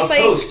kinda tastes of like-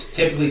 toast,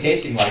 typically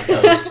tasting like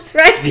toast.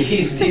 Right.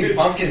 These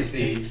pumpkin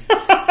seeds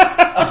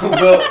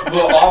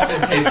will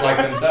often taste like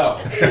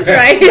themselves.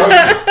 Right.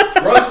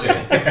 Roasted.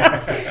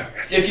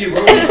 If you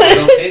roast it,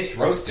 it'll taste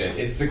roasted.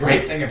 It's the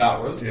great thing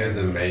about roasted. It is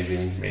an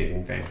amazing,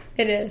 amazing thing.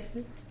 It is.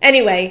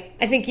 Anyway,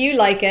 I think you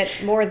like it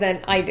more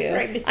than I do.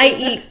 Right, Mr. I Lip.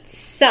 eat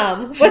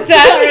some. What's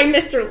that? Sorry,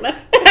 Mr. Lip.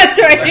 That's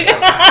right.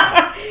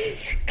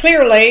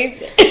 Clearly.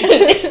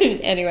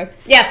 Anyway,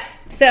 yes.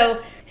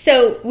 So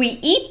we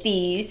eat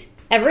these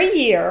every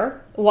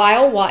year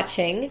while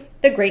watching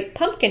The Great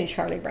Pumpkin,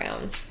 Charlie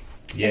Brown.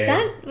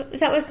 Yeah. Is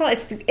that what it's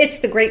called? It's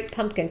The Great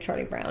Pumpkin,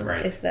 Charlie Brown.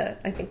 Right. Is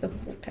I think the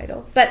full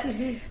title. But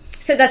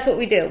so that's what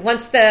we do.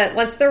 Once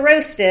they're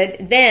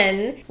roasted,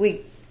 then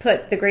we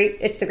put the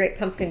Great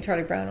Pumpkin,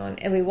 Charlie Brown on,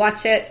 and we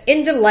watch it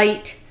in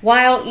delight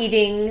while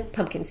eating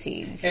pumpkin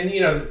seeds. And,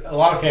 a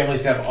lot of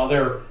families have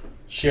other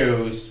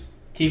shows,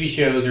 TV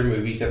shows or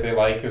movies that they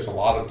like. There's a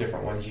lot of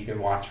different ones you can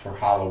watch for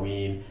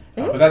Halloween.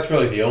 But that's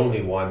really the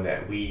only one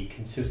that we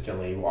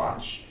consistently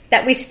watch.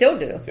 That we still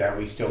do. That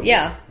we still do.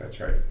 Yeah. That's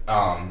right.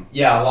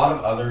 Yeah, a lot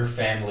of other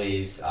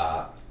families,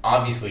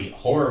 obviously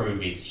horror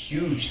movies,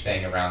 huge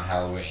thing around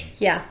Halloween.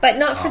 Yeah, but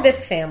not for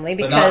this family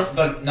But because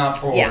not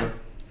for yeah.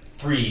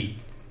 three.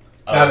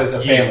 Not as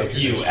a family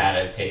You tradition.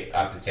 at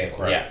this table,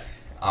 Right. yeah.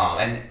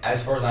 And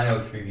as far as I know,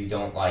 the three of you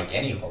don't like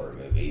any horror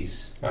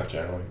movies. Not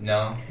generally.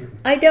 No.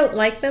 I don't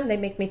like them. They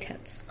make me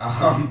tense.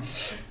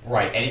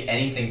 Right.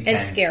 Anything And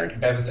tense. scared.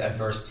 Beth is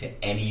adverse to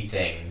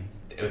anything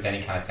with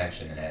any kind of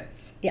tension in it.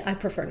 Yeah, I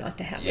prefer not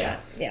to have Yeah.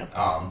 that.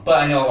 Yeah.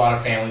 But I know a lot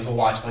of families will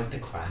watch like the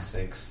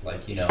classics,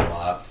 like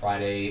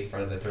Friday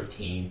the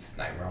 13th,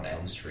 Nightmare on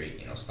Elm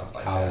Street, stuff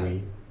like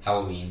Halloween. that.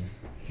 Halloween,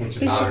 Which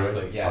is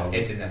obviously, good. yeah, Halloween.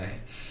 it's in the name.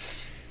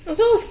 As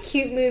well as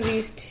cute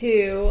movies,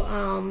 too.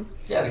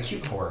 Yeah, the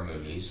cute horror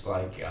movies,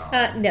 like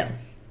No,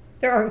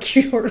 there aren't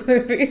cute horror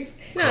movies.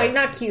 No,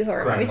 not cute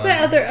horror movies,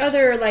 but Gremlins.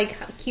 other like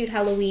cute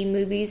Halloween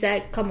movies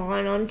that come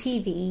on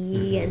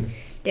TV and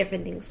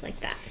different things like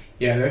that.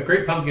 Yeah, the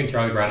Great Pumpkin,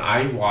 Charlie Brown,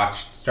 I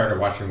started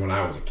watching when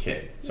I was a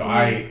kid. So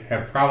I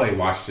have probably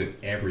watched it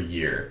every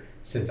year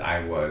since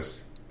I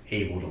was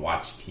able to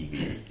watch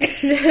TV.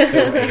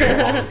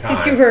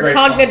 Since you were Great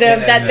cognitive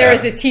Pumpkin that and, there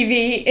is a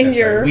TV in That's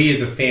your... right. We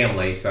as a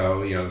family,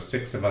 so,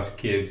 6 of us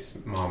kids,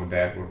 mom and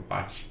dad would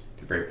watch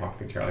the Great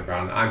Pumpkin, Charlie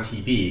Brown on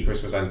TV.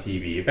 Chris was on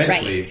TV.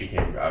 Eventually Right. it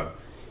became a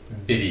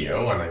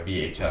video on a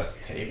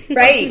VHS tape.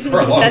 Right.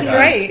 For a long That's time,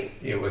 right.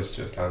 It was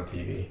just on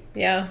TV.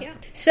 Yeah. Yeah.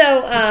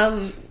 So,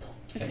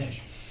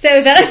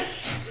 so that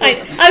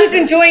I was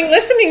enjoying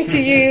listening to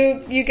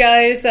you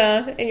guys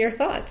and your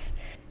thoughts.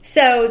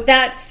 So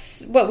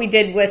that's what we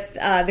did with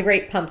the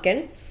Great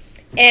Pumpkin,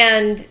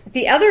 and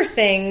the other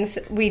things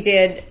we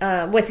did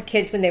with the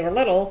kids when they were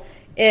little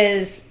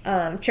is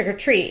trick or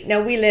treat.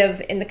 Now we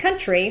live in the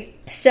country,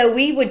 so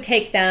we would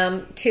take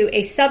them to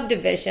a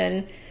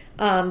subdivision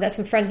that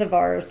some friends of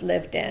ours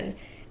lived in,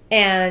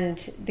 and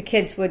the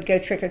kids would go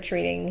trick or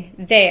treating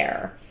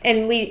there.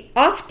 And we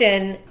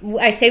often,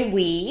 I say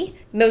we,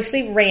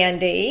 mostly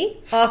Randy,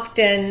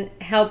 often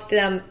helped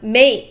them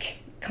make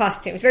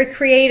costumes, very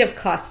creative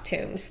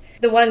costumes.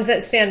 The one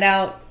that stands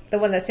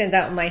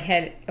out in my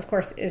head, of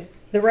course, is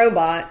the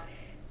robot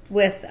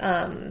with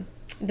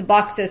the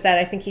boxes that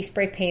I think he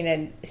spray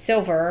painted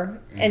silver,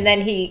 and then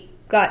he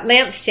got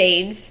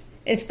lampshades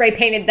and spray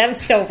painted them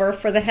silver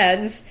for the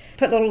heads.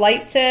 Put little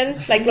lights in,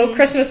 like little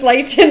Christmas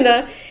lights in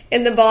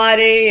the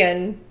body,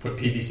 and put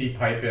PVC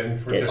pipe in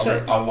for That's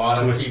different. A lot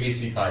of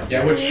PVC pipe.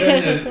 Yeah, which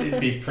then it'd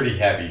be pretty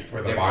heavy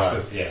for the It boxes.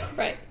 was, yeah.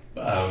 Right.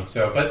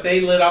 But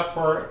they lit up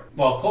for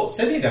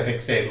Sydney's. I think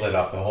stayed lit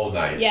up the whole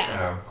night.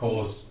 Yeah.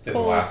 Cole's didn't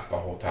Cole's- last the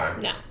whole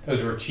time. No.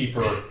 Those were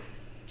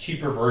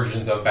cheaper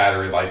versions of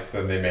battery lights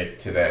than they make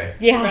today.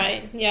 yeah.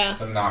 Right. Yeah.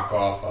 The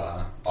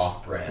knockoff,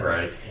 off-brand.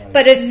 Right.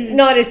 But it's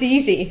not as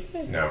easy.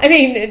 No, I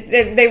mean,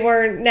 they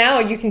were. Now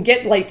you can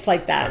get lights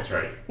like that. that's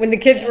right. When the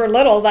kids were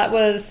little, that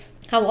was,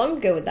 how long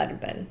ago would that have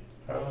been?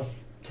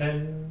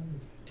 10,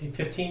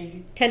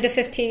 15, 10 to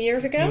 15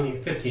 years ago?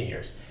 15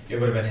 years. It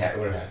would have had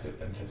to have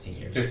been 15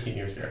 years. 15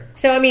 years ago.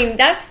 So, I mean,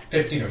 that's,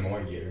 15 or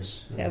more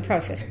years. yeah,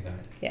 probably I 15. think that.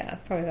 Yeah,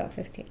 probably about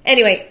 15.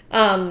 Anyway,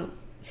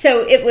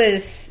 so it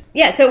was,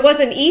 so it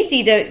wasn't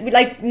easy to,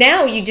 like,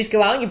 now you just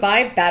go out and you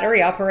buy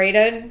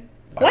battery-operated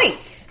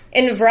lights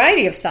in a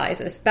variety of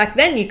sizes. Back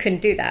then, you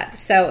couldn't do that.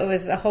 So it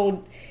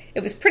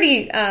was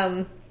pretty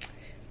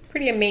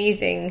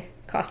amazing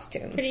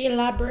costume. Pretty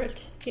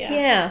elaborate. Yeah.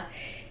 Yeah.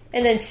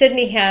 And then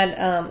Sydney had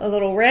a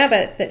little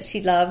rabbit that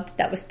she loved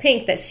that was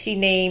pink that she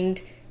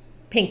named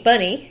Pink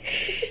Bunny.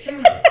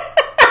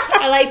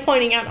 I like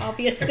pointing out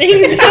obvious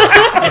things.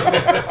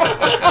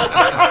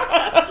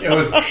 It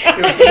was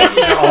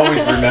easy to always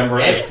remember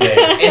its name.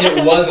 And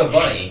it was a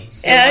bunny. And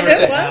Similar it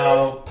to was.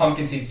 how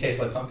pumpkin seeds taste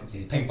like pumpkin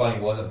seeds. Pink Bunny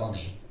was a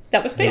bunny.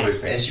 That was pink. It was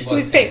pink. And she It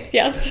was was pink,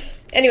 yes.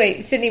 Anyway,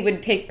 Sydney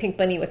would take Pink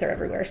Bunny with her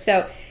everywhere.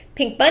 So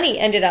Pink Bunny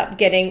ended up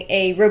getting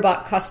a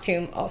robot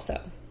costume also.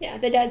 Yeah,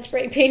 the dad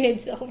spray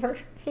painted silver.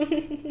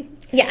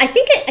 Yeah, I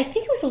think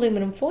it was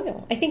aluminum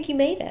foil. I think you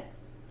made it.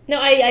 No,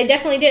 I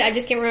definitely did. I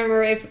just can't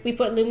remember if we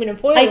put aluminum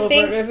foil I over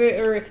think- it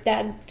or if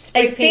dad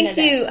spray I think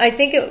painted it. I She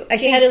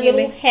think had a you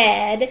little made,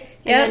 head and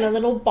Yeah. then a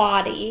little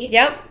body.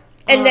 Yep.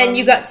 And then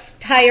you got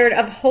tired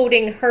of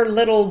holding her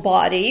little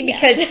body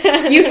because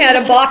Yes. you had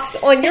a box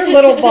on your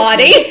little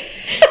body.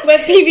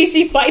 With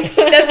PVC pipe.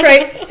 That's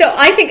right. So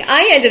I think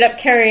I ended up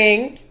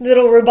carrying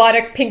little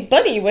robotic Pink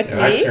Bunny with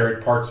And I me.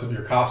 carried parts of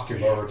your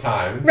costume over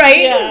time. Right?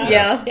 Yeah.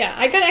 Yeah. Yeah,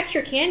 I got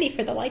extra candy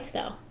for the lights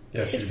though.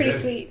 Yes, It's you pretty did.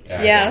 sweet.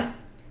 Yeah.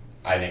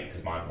 I think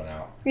because mine went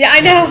out. Yeah,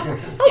 I know.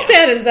 How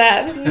sad is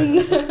that?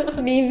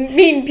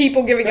 mean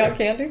people giving out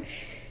candy.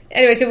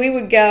 Anyway, so we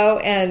would go,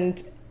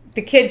 and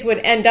the kids would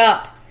end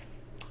up,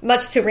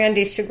 much to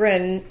Randy's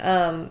chagrin,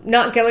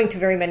 not going to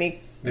very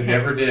many. They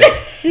never did.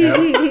 No.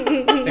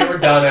 They were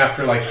done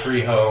after like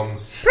 3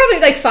 homes. Probably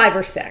like 5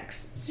 or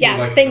 6. It seemed Yeah,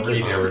 like thank 3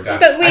 you, they Mom. were done.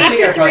 But we- I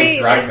think I after probably 3,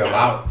 dragged they're them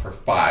done. out for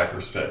 5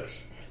 or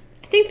 6.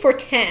 I think for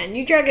 10.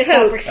 You dragged us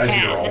out for Coax. 10.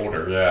 As you're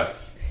older,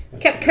 yes.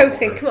 Kept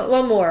coaxing. Come on,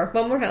 one more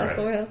house, Right.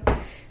 one more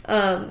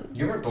house.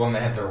 You weren't the one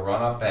that had to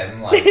run up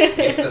and like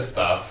get the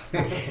stuff.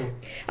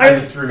 I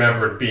just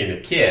remembered being a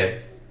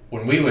kid,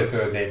 when we went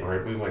to a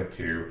neighborhood, we went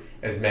to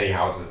as many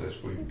houses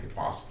as we could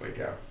possibly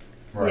go.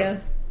 Right. Yeah.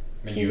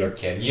 When you were a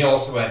kid. You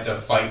also had to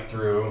fight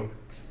through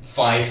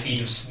 5 feet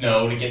of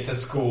snow to get to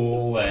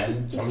school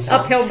and Sometimes.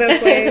 Uphill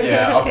both ways.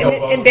 yeah, uphill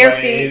both and bare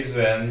ways,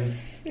 and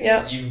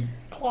Yeah. you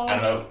Clogs. I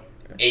don't know,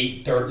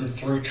 ate dirt and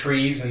threw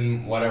trees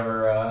and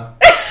whatever.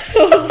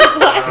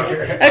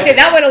 Okay,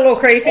 that went a little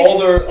crazy.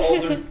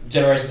 older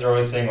generations are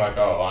always saying like,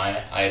 "Oh,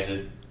 I had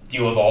to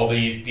deal with all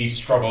these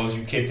struggles.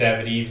 You kids have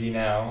it easy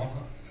now."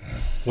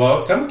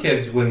 Well, some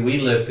kids, when we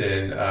lived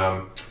in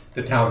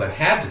the town that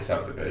had the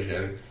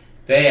subdivision,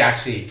 they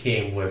actually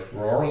came with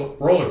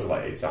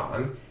rollerblades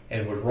on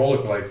and would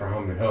rollerblade from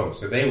home to home.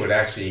 So they would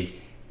actually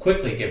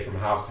quickly get from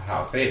house to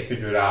house. They had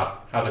figured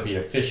out how to be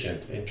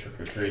efficient in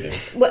trick-or-treating.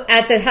 What,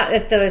 at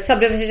the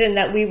subdivision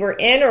that we were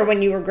in, or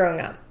when you were growing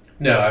up?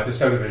 No, at the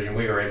subdivision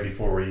we were in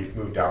before we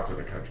moved out to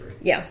the country.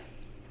 Yeah.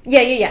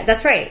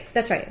 That's right.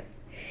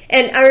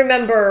 And I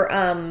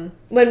remember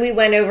when we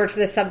went over to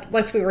the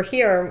once we were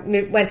here,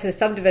 we went to the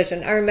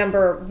subdivision. I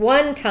remember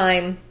one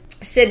time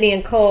Sydney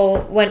and Cole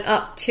went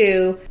up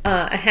to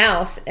a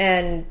house,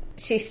 and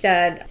she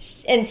said,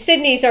 and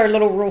Sydney's our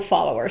little rule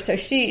follower, so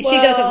she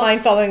doesn't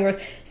mind following rules.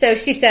 So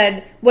she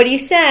said, "What do you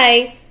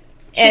say?"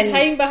 She's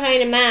hiding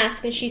behind a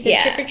mask, and she said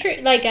Yeah. trick or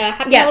treat, like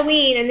Happy Yeah.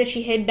 Halloween, and then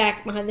she hid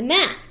back behind the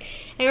mask.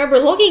 I remember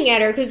looking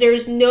at her because there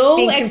was no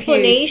Being confused.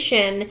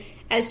 explanation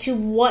as to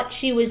what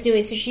she was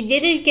doing. So she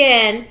did it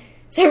again.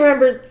 So I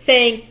remember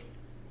saying,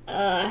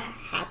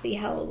 Happy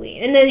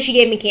Halloween. And then she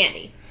gave me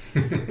candy.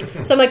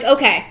 So I'm like,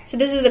 okay, so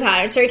this is the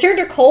pattern. So I turned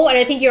to Cole, and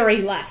I think you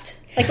already left.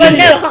 Like, But he's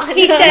no, gone.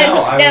 he said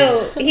I no.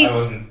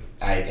 wasn't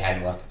I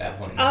hadn't left at that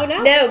point. Oh,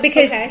 no? No,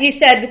 because Okay. you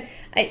said,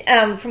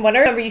 from what I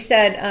remember, you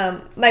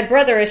said, my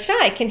brother is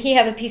shy. Can he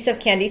have a piece of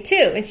candy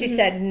too? And she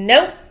said,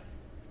 nope,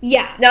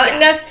 Yeah. not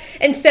yeah. us.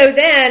 And so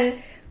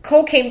then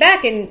Cole came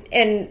back, and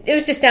it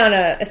was just down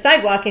a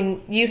sidewalk,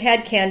 and you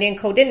had candy, and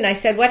Cole didn't. I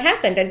said, what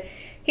happened? And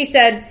he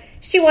said,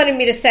 she wanted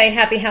me to say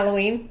Happy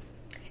Halloween.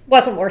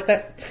 Wasn't worth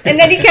it. And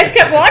then he just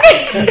kept walking.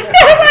 I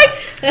was like,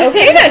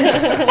 okay then.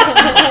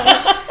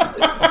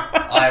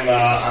 I'm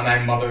my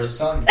mother's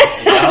son.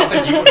 I don't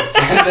think you would have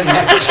said it in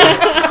that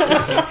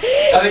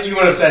shit. I think you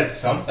would have said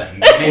something.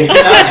 Maybe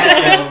not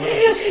Happy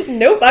Halloween.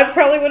 Nope, I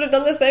probably would have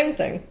done the same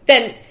thing.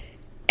 Then,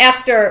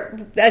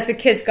 as the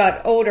kids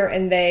got older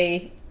and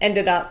they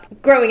ended up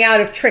growing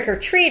out of trick or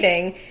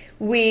treating,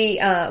 we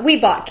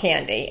bought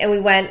candy, and we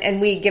went and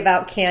we give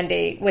out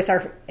candy with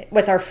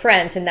our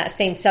friends in that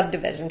same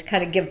subdivision to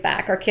kind of give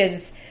back. Our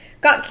kids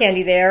got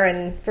candy there,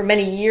 and for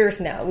many years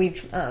now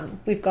we've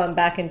gone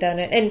back and done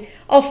it, and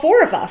all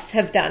four of us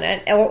have done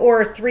it,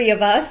 or three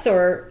of us,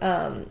 or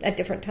at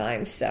different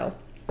times. So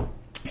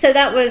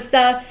that was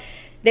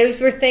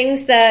those were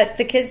things that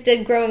the kids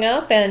did growing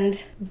up,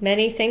 and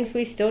many things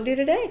we still do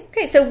today.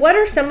 Okay, so what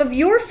are some of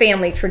your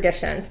family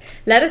traditions?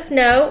 Let us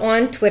know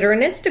on Twitter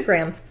and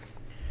Instagram.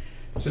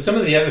 So some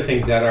of the other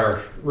things that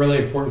are really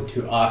important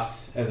to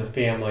us as a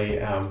family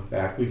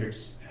that we've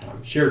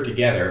shared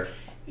together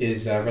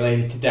is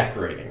related to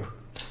decorating.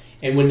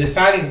 And when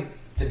deciding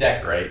to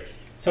decorate,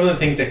 some of the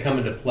things that come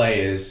into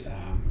play is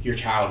your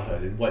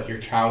childhood and what your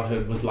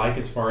childhood was like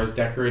as far as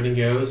decorating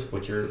goes,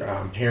 what your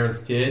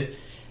parents did.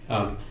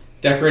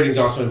 Decorating is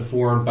also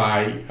informed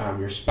by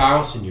your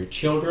spouse and your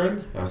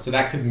children. So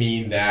that could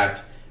mean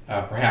that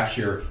perhaps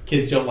your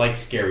kids don't like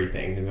scary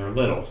things and they're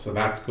little, so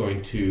that's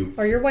going to...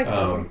 Or your wife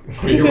doesn't.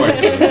 Or your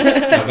wife doesn't.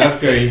 That's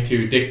going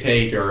to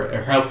dictate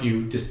or help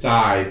you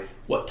decide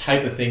what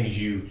type of things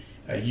you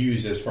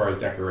use as far as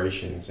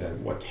decorations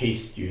and what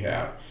taste you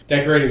have.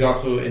 Decorating is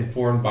also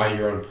informed by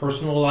your own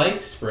personal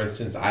likes. For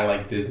instance, I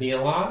like Disney a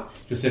lot,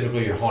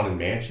 specifically the Haunted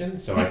Mansion,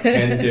 so I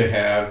tend to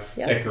have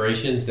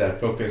decorations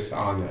that focus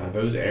on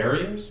those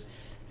areas.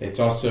 It's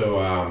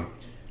also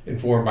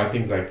informed by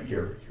things like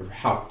your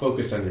how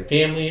focused on your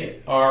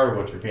family are,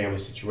 what your family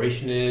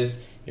situation is.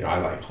 You know, I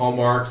like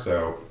Hallmark,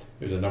 so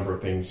there's a number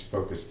of things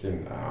focused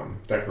in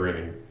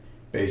decorating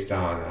based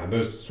on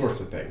those sorts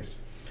of things.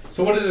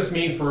 So what does this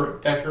mean for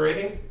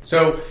decorating?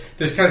 So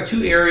there's kind of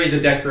two areas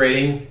of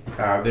decorating.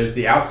 There's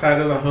the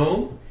outside of the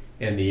home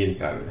and the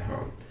inside of the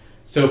home.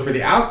 So for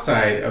the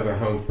outside of the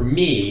home, for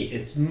me,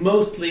 it's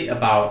mostly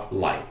about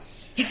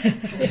lights.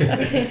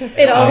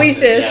 It always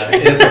is.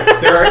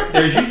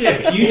 There's usually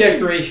a few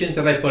decorations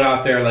that I put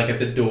out there, like at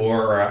the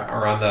door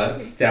or on the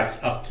steps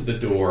up to the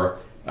door,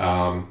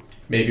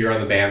 maybe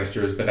around the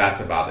banisters, but that's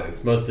about it.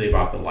 It's mostly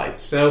about the lights.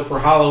 So for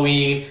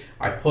Halloween,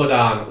 I put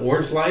on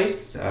orange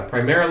lights,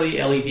 primarily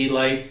LED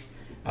lights,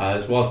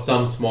 as well as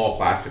some small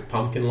plastic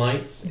pumpkin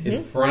lights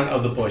in front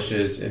of the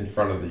bushes, in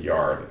front of the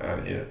yard,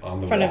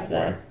 on the front walkway. of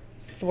the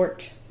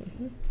fort.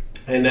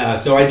 And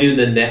so I do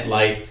the net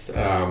lights,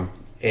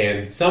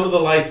 and some of the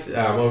lights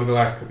over the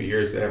last couple of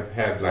years have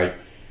had like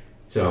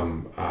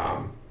some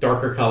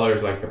darker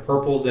colors, like the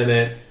purples in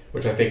it,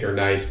 which I think are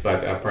nice,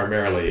 but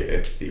primarily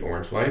it's the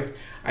orange lights.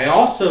 I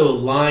also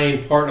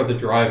line part of the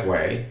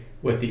driveway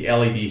with the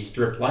LED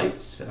strip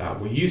lights.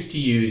 We used to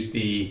use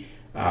the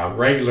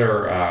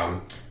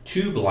regular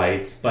tube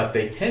lights, but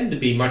they tend to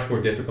be much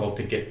more difficult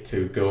to get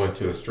to go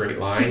into a straight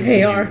line. They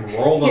You are.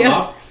 roll them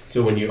up,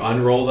 so when you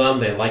unroll them,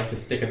 they like to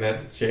stick in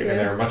that shape, and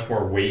they're much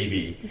more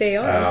wavy. They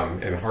are.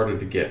 And harder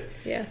to get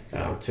Yeah.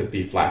 to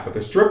be flat. But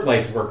the strip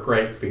lights work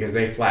great because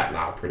they flatten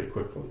out pretty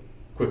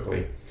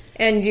quickly.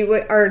 And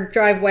our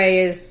driveway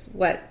is,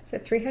 what, is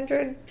it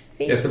 300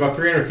 feet? It's about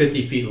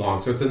 350 feet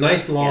long, so it's a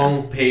nice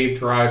long paved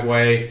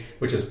driveway,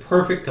 which is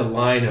perfect to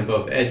line on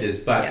both edges.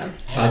 But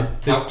How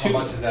there's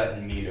much is that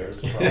in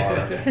meters for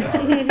our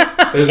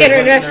there's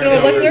International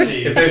listeners.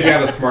 If they've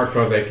got a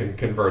smartphone, they can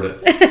convert it.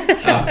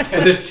 But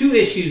there's two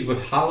issues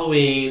with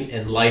Halloween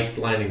and lights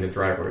lining the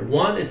driveway.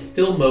 One, it's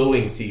still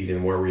mowing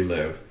season where we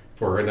live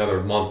for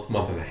another month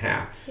and a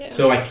half. Yeah.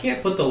 So I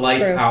can't put the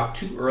lights True. out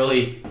too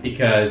early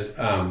because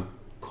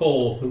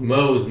Cole, who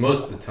mows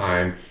most of the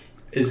time,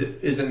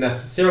 isn't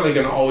necessarily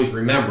going to always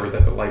remember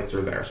that the lights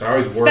are there. So I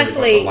always worry about the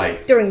Especially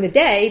lights. during the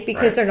day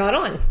because Right. they're not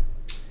on.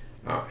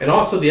 And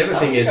also the other I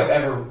don't thing think is... I've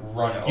ever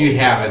run over. You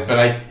haven't,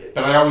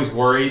 but I always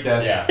worry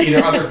that Yeah.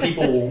 either other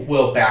people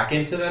will back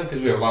into them because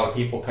we have a lot of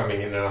people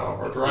coming in and out of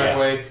our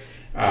driveway,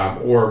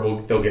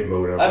 or they'll get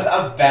mowed over.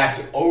 I've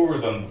backed over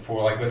them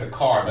before, like with a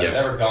car, but Yes.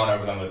 I've never gone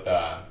over them with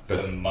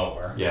the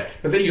mower. Yeah,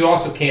 but then you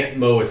also can't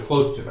mow as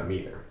close to them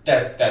either.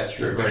 That's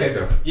true, Right, because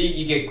so-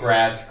 you get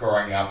grass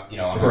growing up,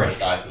 on Right. both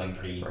sides of them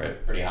pretty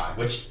Right. high,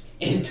 which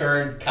in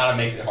turn kind of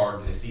makes it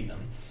harder to see them.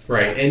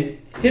 Right, and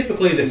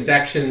typically the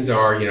sections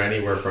are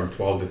anywhere from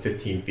 12 to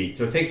 15 feet,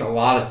 so it takes a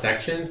lot of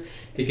sections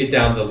to get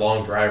down the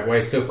long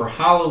driveway. So for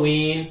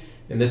Halloween,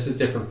 and this is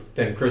different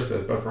than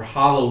Christmas, but for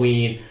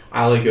Halloween,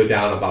 I only go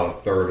down about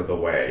a third of the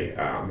way,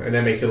 and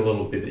that makes it a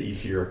little bit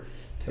easier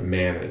to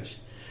manage.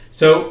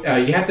 So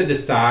you have to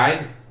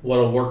decide what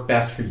will work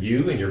best for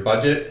you and your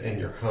budget and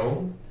your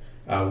home.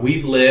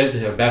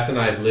 Beth and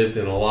I have lived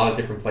in a lot of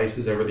different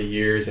places over the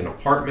years, in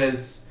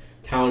apartments,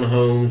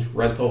 townhomes,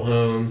 rental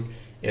homes,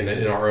 and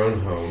in our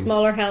own homes.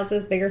 Smaller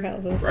houses, bigger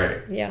houses. Right.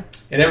 Yeah.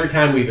 And every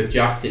time we've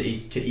adjusted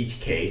each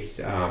case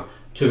to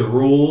the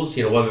rules,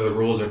 what are the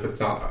rules if it's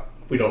not,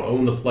 we don't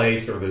own the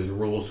place, or there's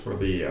rules for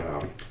the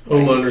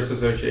homeowners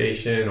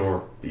association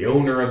or the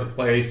owner of the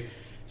place.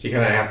 So you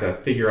kind of have to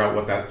figure out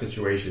what that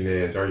situation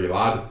is. Are you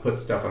allowed to put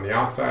stuff on the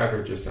outside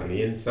or just on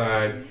the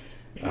inside?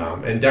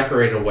 And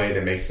decorate in a way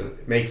that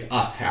makes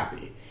us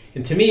happy.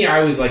 And to me, I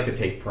always like to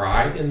take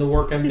pride in the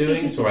work I'm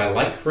doing, so I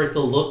like for it to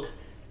look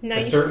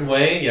Nice. a certain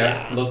way,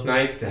 look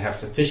nice, to have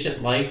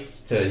sufficient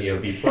lights, to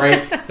be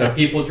bright, so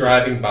people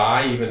driving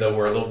by, even though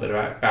we're a little bit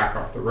back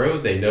off the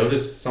road, they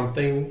notice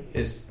something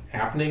is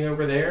happening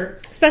over there.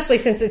 Especially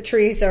since the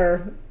trees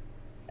are,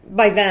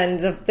 by then,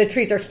 the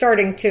trees are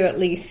starting to at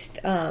least...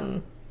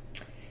 And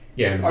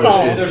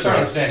they're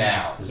starting to thin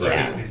out, so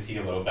Yeah. you can see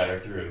a little better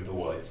through the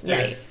woods.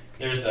 Right.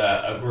 There's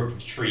a group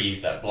of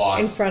trees that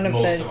blocks In front of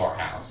most the- of our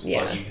house,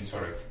 Yeah. but you can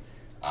sort of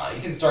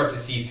you can start to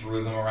see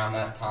through them around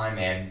that time,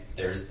 and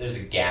there's a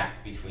gap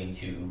between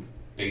two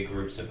big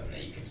groups of them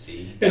that you can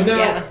see. And now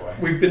Yeah.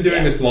 we've been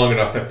doing this long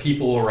enough that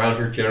people around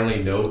here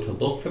generally know to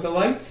look for the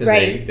lights, and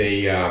Right.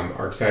 they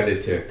are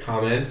excited to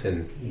comment,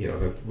 and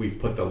that we've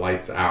put the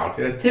lights out.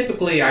 And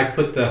typically, I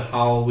put the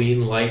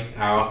Halloween lights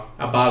out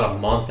about a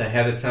month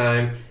ahead of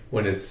time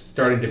when it's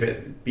starting to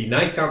be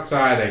nice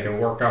outside. I can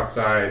work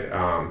outside.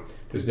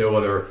 There's no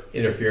other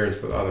interference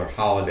with other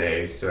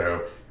holidays,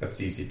 so that's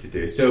easy to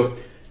do. So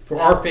for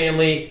our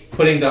family,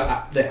 putting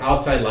the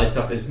outside lights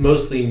up is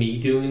mostly me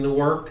doing the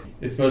work.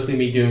 It's mostly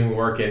me doing the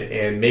work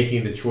and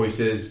making the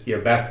choices.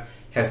 Beth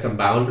has some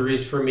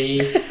boundaries for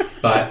me,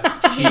 but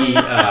she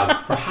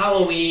for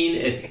Halloween,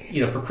 it's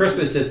for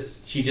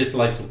Christmas, she just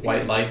likes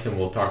white lights, and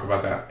we'll talk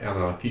about that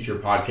on a future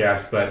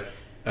podcast. But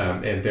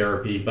and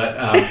therapy, but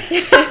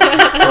for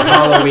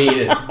Halloween,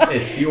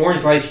 it's the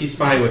orange light. She's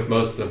fine with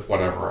most of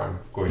whatever I'm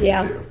going to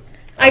do.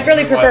 I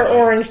really prefer White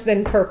lights. orange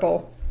than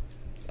purple.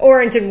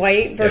 Orange and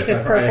white versus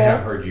Yes, purple. I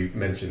have heard you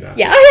mention that.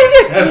 Yeah.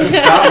 It hasn't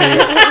stopped me,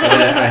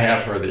 but I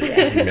have heard that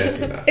you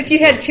mentioned that. If you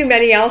had too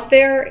many out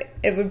there,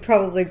 it would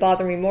probably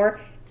bother me more.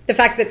 The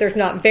fact that there's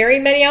not very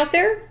many out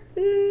there,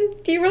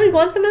 do you really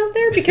want them out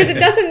there? Because it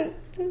doesn't...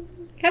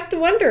 You have to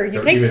wonder. You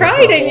Or take even pride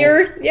the in purple.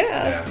 your...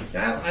 Yeah.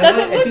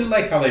 Doesn't I do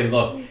like how they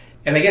look.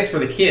 And I guess for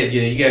the kids,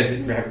 you guys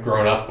have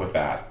grown up with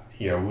that.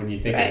 When you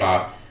think Right.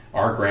 about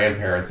our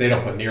grandparents, they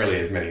don't put nearly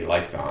as many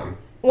lights on.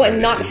 Well,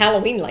 And not it's-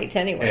 Halloween lights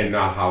anyway. And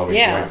not Halloween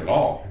Yeah. lights at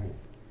all.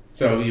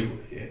 So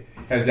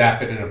has that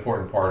been an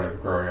important part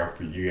of growing up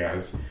for you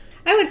guys?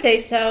 I would say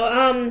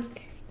so.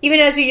 Even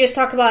as we just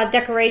talk about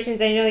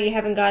decorations, I know you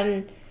haven't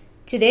gotten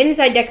to the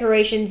inside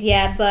decorations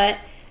yet, but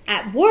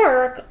at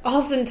work,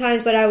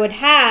 oftentimes what I would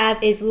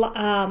have is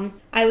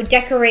I would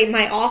decorate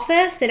my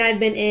office, and I've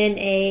been in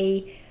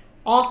an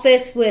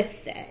office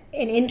with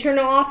an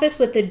internal office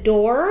with a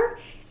door,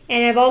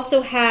 and I've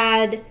also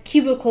had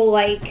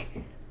cubicle-like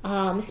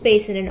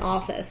space in an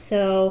office.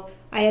 So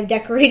I have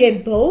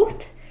decorated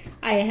both.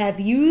 I have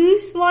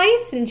used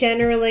lights, and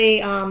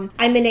generally, I'm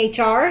in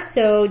HR,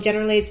 so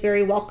generally it's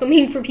very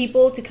welcoming for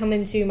people to come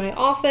into my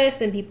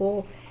office, and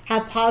people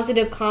have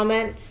positive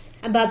comments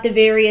about the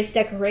various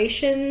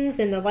decorations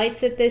and the lights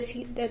that they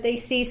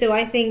see. So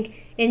I think,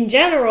 in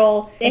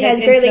general, it has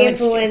greatly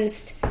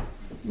influenced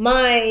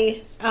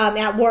my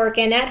at work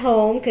and at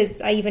home,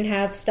 because I even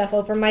have stuff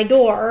over my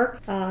door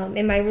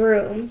in my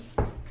room.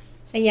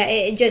 And yeah,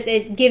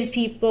 it gives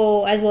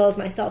people, as well as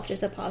myself,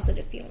 just a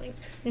positive feeling.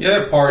 The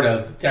other part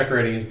of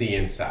decorating is the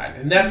inside,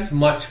 and that's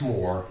much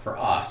more for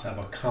us of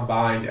a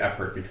combined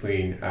effort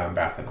between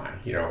Beth and I.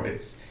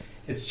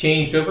 It's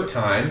changed over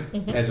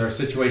time as our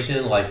situation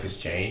in life has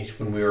changed.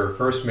 When we were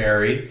first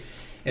married,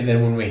 and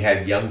then when we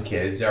had young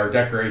kids, our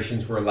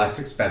decorations were less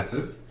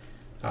expensive.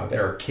 They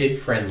were kid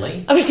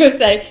friendly. I was going to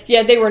say,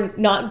 they were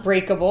not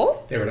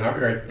breakable. They were not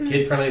very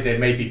kid friendly. They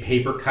may be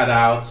paper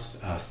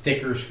cutouts,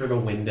 stickers for the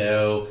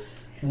window,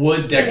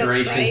 wood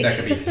decorations right. that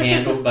could be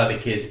handled by the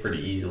kids pretty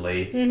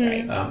easily.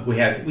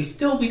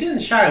 Mm-hmm. We didn't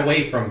shy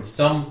away from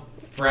some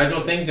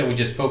fragile things, and we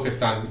just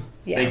focused on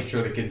making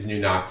sure the kids knew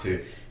not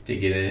to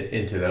get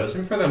into those.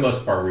 And for the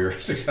most part, we were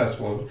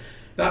successful.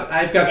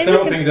 I've got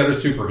several things that are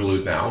super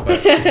glued now,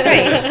 but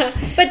Right.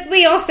 But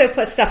we also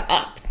put stuff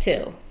up,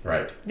 too.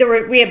 right.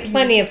 We had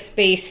plenty of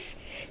space.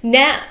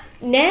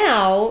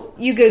 Now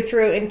you go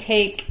through and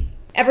take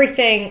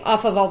everything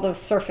off of all the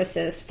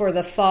surfaces for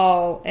the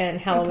fall and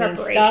Halloween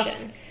stuff.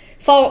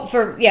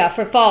 preparation.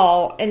 For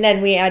fall, and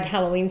then we add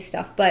Halloween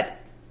stuff. But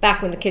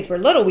back when the kids were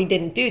little, we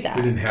didn't do that.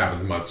 We didn't have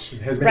as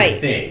many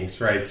Right. things,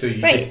 right? So you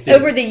Right. just did,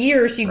 Over the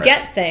years, you Right.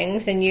 get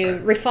things and you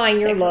Right. refine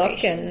your look,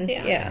 Decorations, and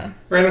yeah.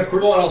 Right, of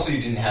course- Well, and also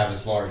you didn't have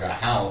as large a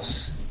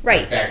house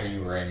Right. back when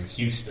you were in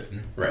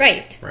Houston.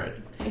 Right.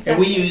 And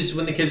we used,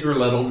 when the kids were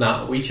little,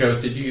 we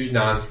chose to use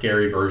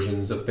non-scary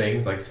versions of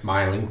things like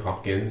smiling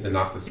pumpkins and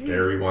not the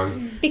scary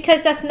ones.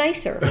 Because that's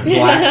nicer.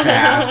 Black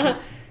cats.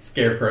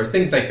 scarecrows,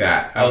 things like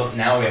that. Well,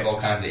 now we have all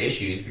kinds of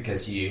issues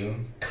because you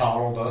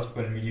coddled us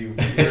when you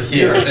were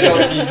here. Yeah. So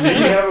Do you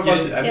have a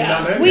bunch? I did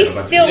not know. We you had a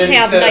bunch still you didn't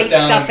have sit us nice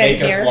down stuff and in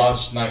make here. us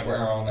watch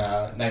Nightmare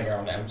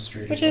on Elm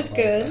Street, or Which is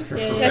something good. like that.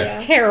 Yeah,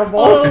 That's yeah. terrible.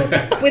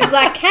 Although with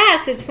black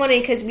cats, it's funny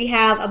because we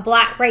have a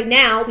black right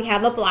now. We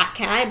have a black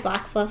cat, a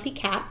black fluffy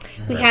cat.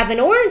 We Right. have an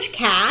orange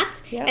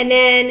cat, Yeah. and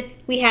then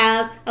we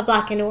have a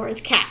black and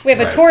orange cat. We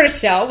have a Right. tortoise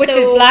shell, which So-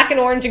 is black and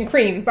orange and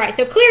cream. Right.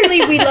 So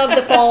clearly, we love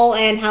the fall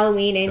and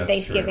Halloween and That's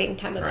Thanksgiving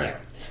true. time of Right. year.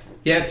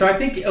 Yeah, so I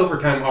think over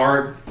time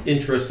our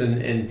interests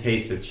and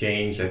tastes have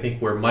changed. I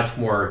think we're much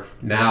more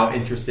now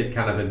interested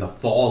kind of in the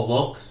fall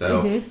look.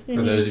 So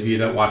for those of you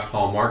that watch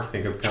Hallmark,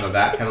 think of kind of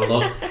that kind of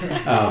look.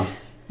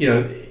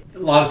 A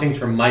lot of things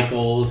from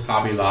Michael's,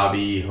 Hobby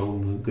Lobby,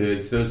 Home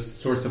Goods, those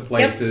sorts of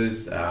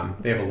places.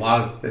 They have a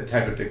lot of the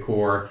type of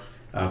decor.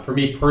 For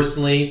me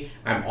personally,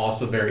 I'm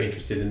also very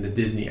interested in the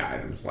Disney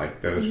items,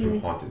 like those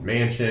from Haunted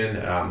Mansion.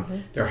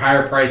 They're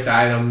higher priced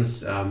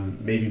items,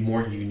 maybe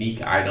more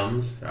unique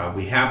items.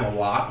 We have a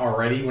lot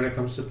already when it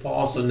comes to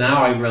fall, so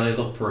now I really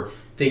look for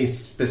things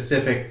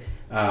specific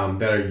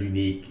that are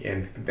unique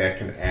and that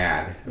can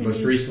add.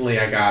 Most recently,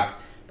 I got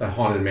the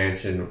Haunted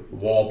Mansion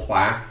wall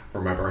plaque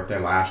for my birthday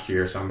last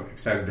year, so I'm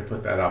excited to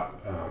put that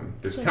up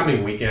this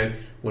coming weekend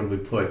when we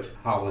put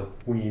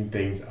Halloween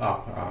things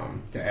up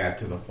to add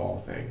to the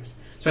fall things.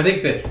 So I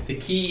think that the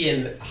key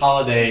in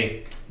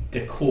holiday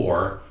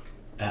decor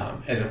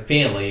as a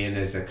family and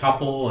as a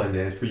couple and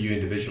as for you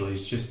individually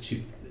is just to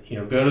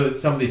go to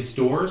some of these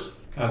stores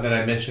that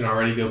I mentioned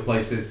already. Go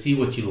places, see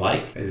what you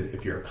like.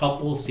 If you're a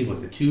couple, see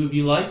what the two of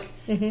you like.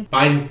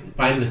 Find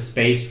the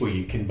space where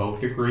you can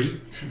both agree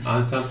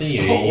on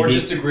something, Or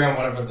just agree on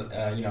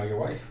whatever your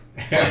wife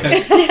likes. I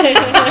think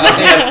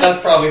that's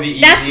probably the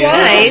easiest. That's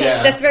wise.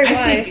 Yeah. That's very I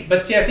wise. think,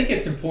 but see, I think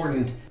it's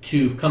important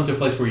to come to a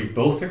place where you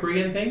both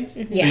agree on things,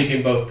 so Yeah. you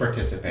can both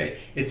participate.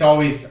 It's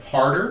always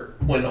harder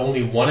when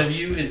only one of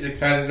you is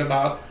excited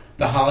about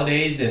the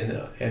holidays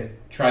and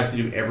tries to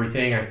do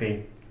everything. I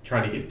think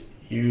trying to get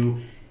you,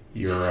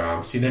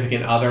 your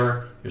significant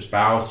other, your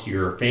spouse,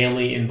 your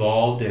family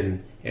involved,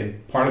 and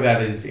part of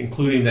that is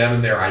including them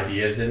and their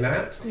ideas in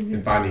that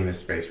and finding the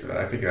space for that.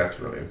 I think that's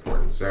really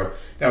important. So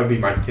that would be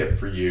my tip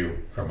for you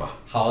from a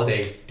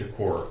holiday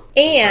decor.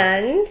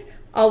 And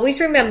always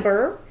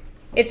remember,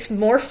 it's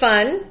more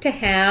fun to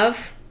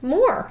have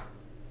more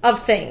of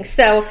things.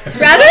 So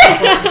rather,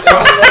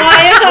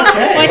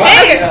 what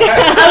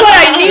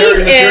I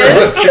mean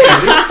is,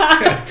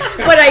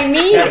 what I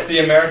mean, That's the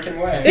American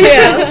way.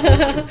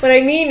 yeah, what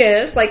I mean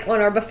is, like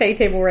on our buffet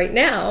table right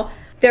now,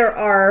 there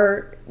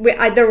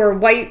were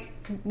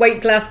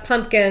white glass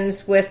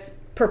pumpkins with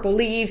purple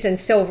leaves and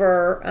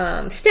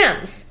silver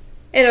stems,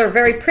 and they're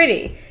very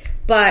pretty.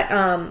 But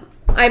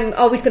I'm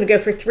always going to go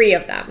for 3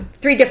 of them,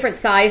 3 different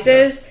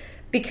sizes.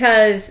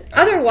 Because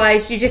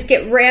otherwise, you just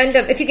get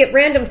random. If you get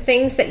random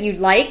things that you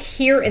like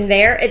here and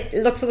there, it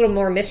looks a little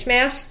more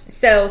mishmashed.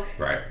 So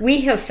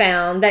we have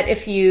found that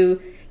to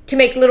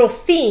make little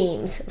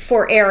themes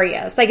for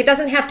areas, like it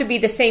doesn't have to be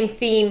the same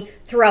theme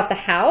throughout the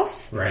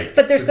house, right?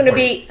 But there's going to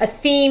be a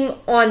theme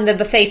on the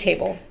buffet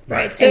table,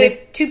 right? So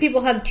if 2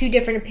 people have 2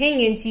 different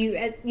opinions, you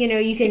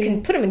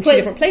can put them in 2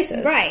 different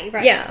places, right?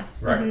 Yeah,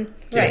 right,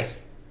 right.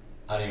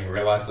 I didn't even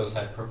realize those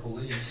had purple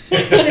leaves.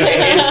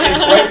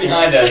 it's right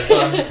behind us,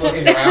 so I'm just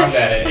looking around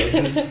at it. This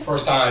is the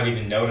first time I've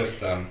even noticed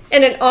them.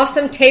 And an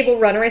awesome table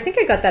runner. I think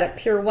I got that at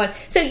Pier 1.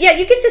 So, yeah,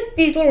 you get just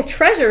these little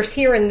treasures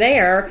here and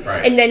there,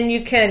 and then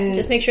you can...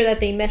 Just make sure that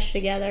they mesh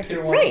together.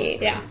 Pier 1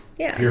 right, yeah.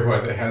 Pier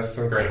 1 has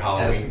some great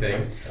Halloween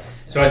things. Stuff.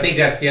 So I think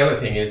that's the other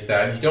thing is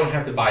that you don't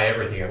have to buy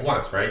everything at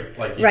once, right?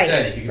 Like you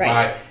said, if you can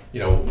buy...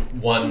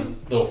 one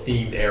little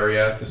themed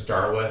area to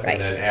start with, and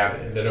then add,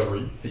 and then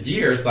over the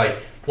years, like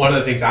one of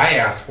the things I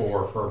asked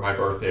for my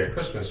birthday and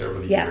Christmas over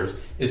the years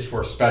is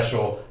for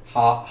special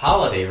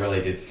holiday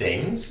related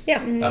things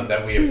that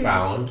we have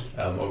found.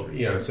 So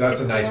that's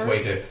a nice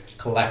way to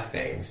collect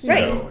things. So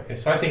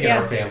I think in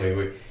our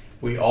family,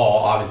 we all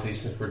obviously,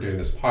 since we're doing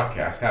this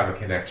podcast, have a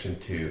connection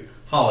to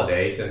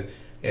holidays,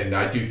 and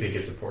I do think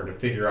it's important to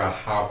figure out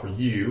how for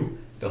you,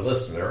 the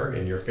listener,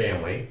 and your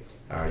family.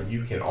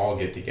 You can all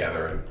get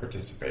together and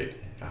participate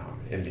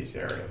in these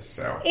areas.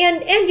 So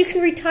and you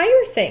can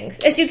retire things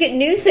as you get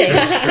new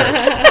things.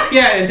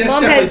 yeah, and that's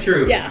Mom definitely has-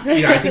 true. yeah.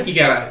 I think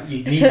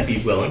you need to be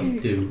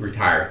willing to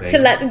retire things. To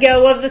let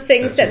go of the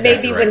things That's that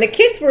maybe exactly when the right.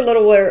 kids were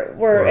little were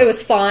Right. it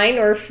was fine,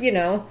 or if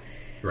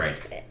right.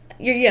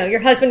 your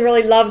husband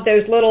really loved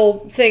those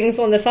little things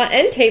on the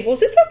end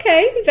tables. It's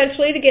okay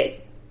eventually to get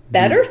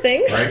better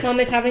things. Right. Mom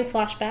is having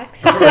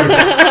flashbacks.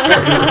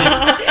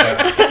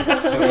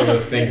 Yes, some of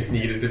those things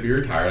needed to be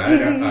retired.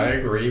 I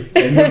agree.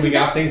 And when we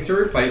got things to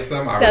replace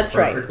them, I was That's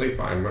right. perfectly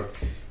fine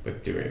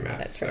with doing that.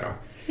 That's so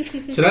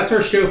that's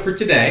our show for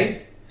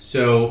today.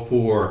 So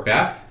for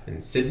Beth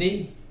and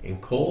Sydney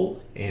and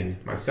Cole and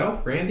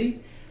myself,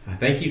 Randy,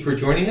 thank you for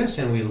joining us,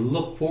 and we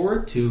look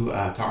forward to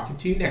talking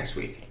to you next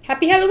week.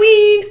 Happy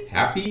Halloween!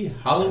 Happy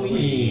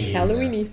Halloween! Halloweeny.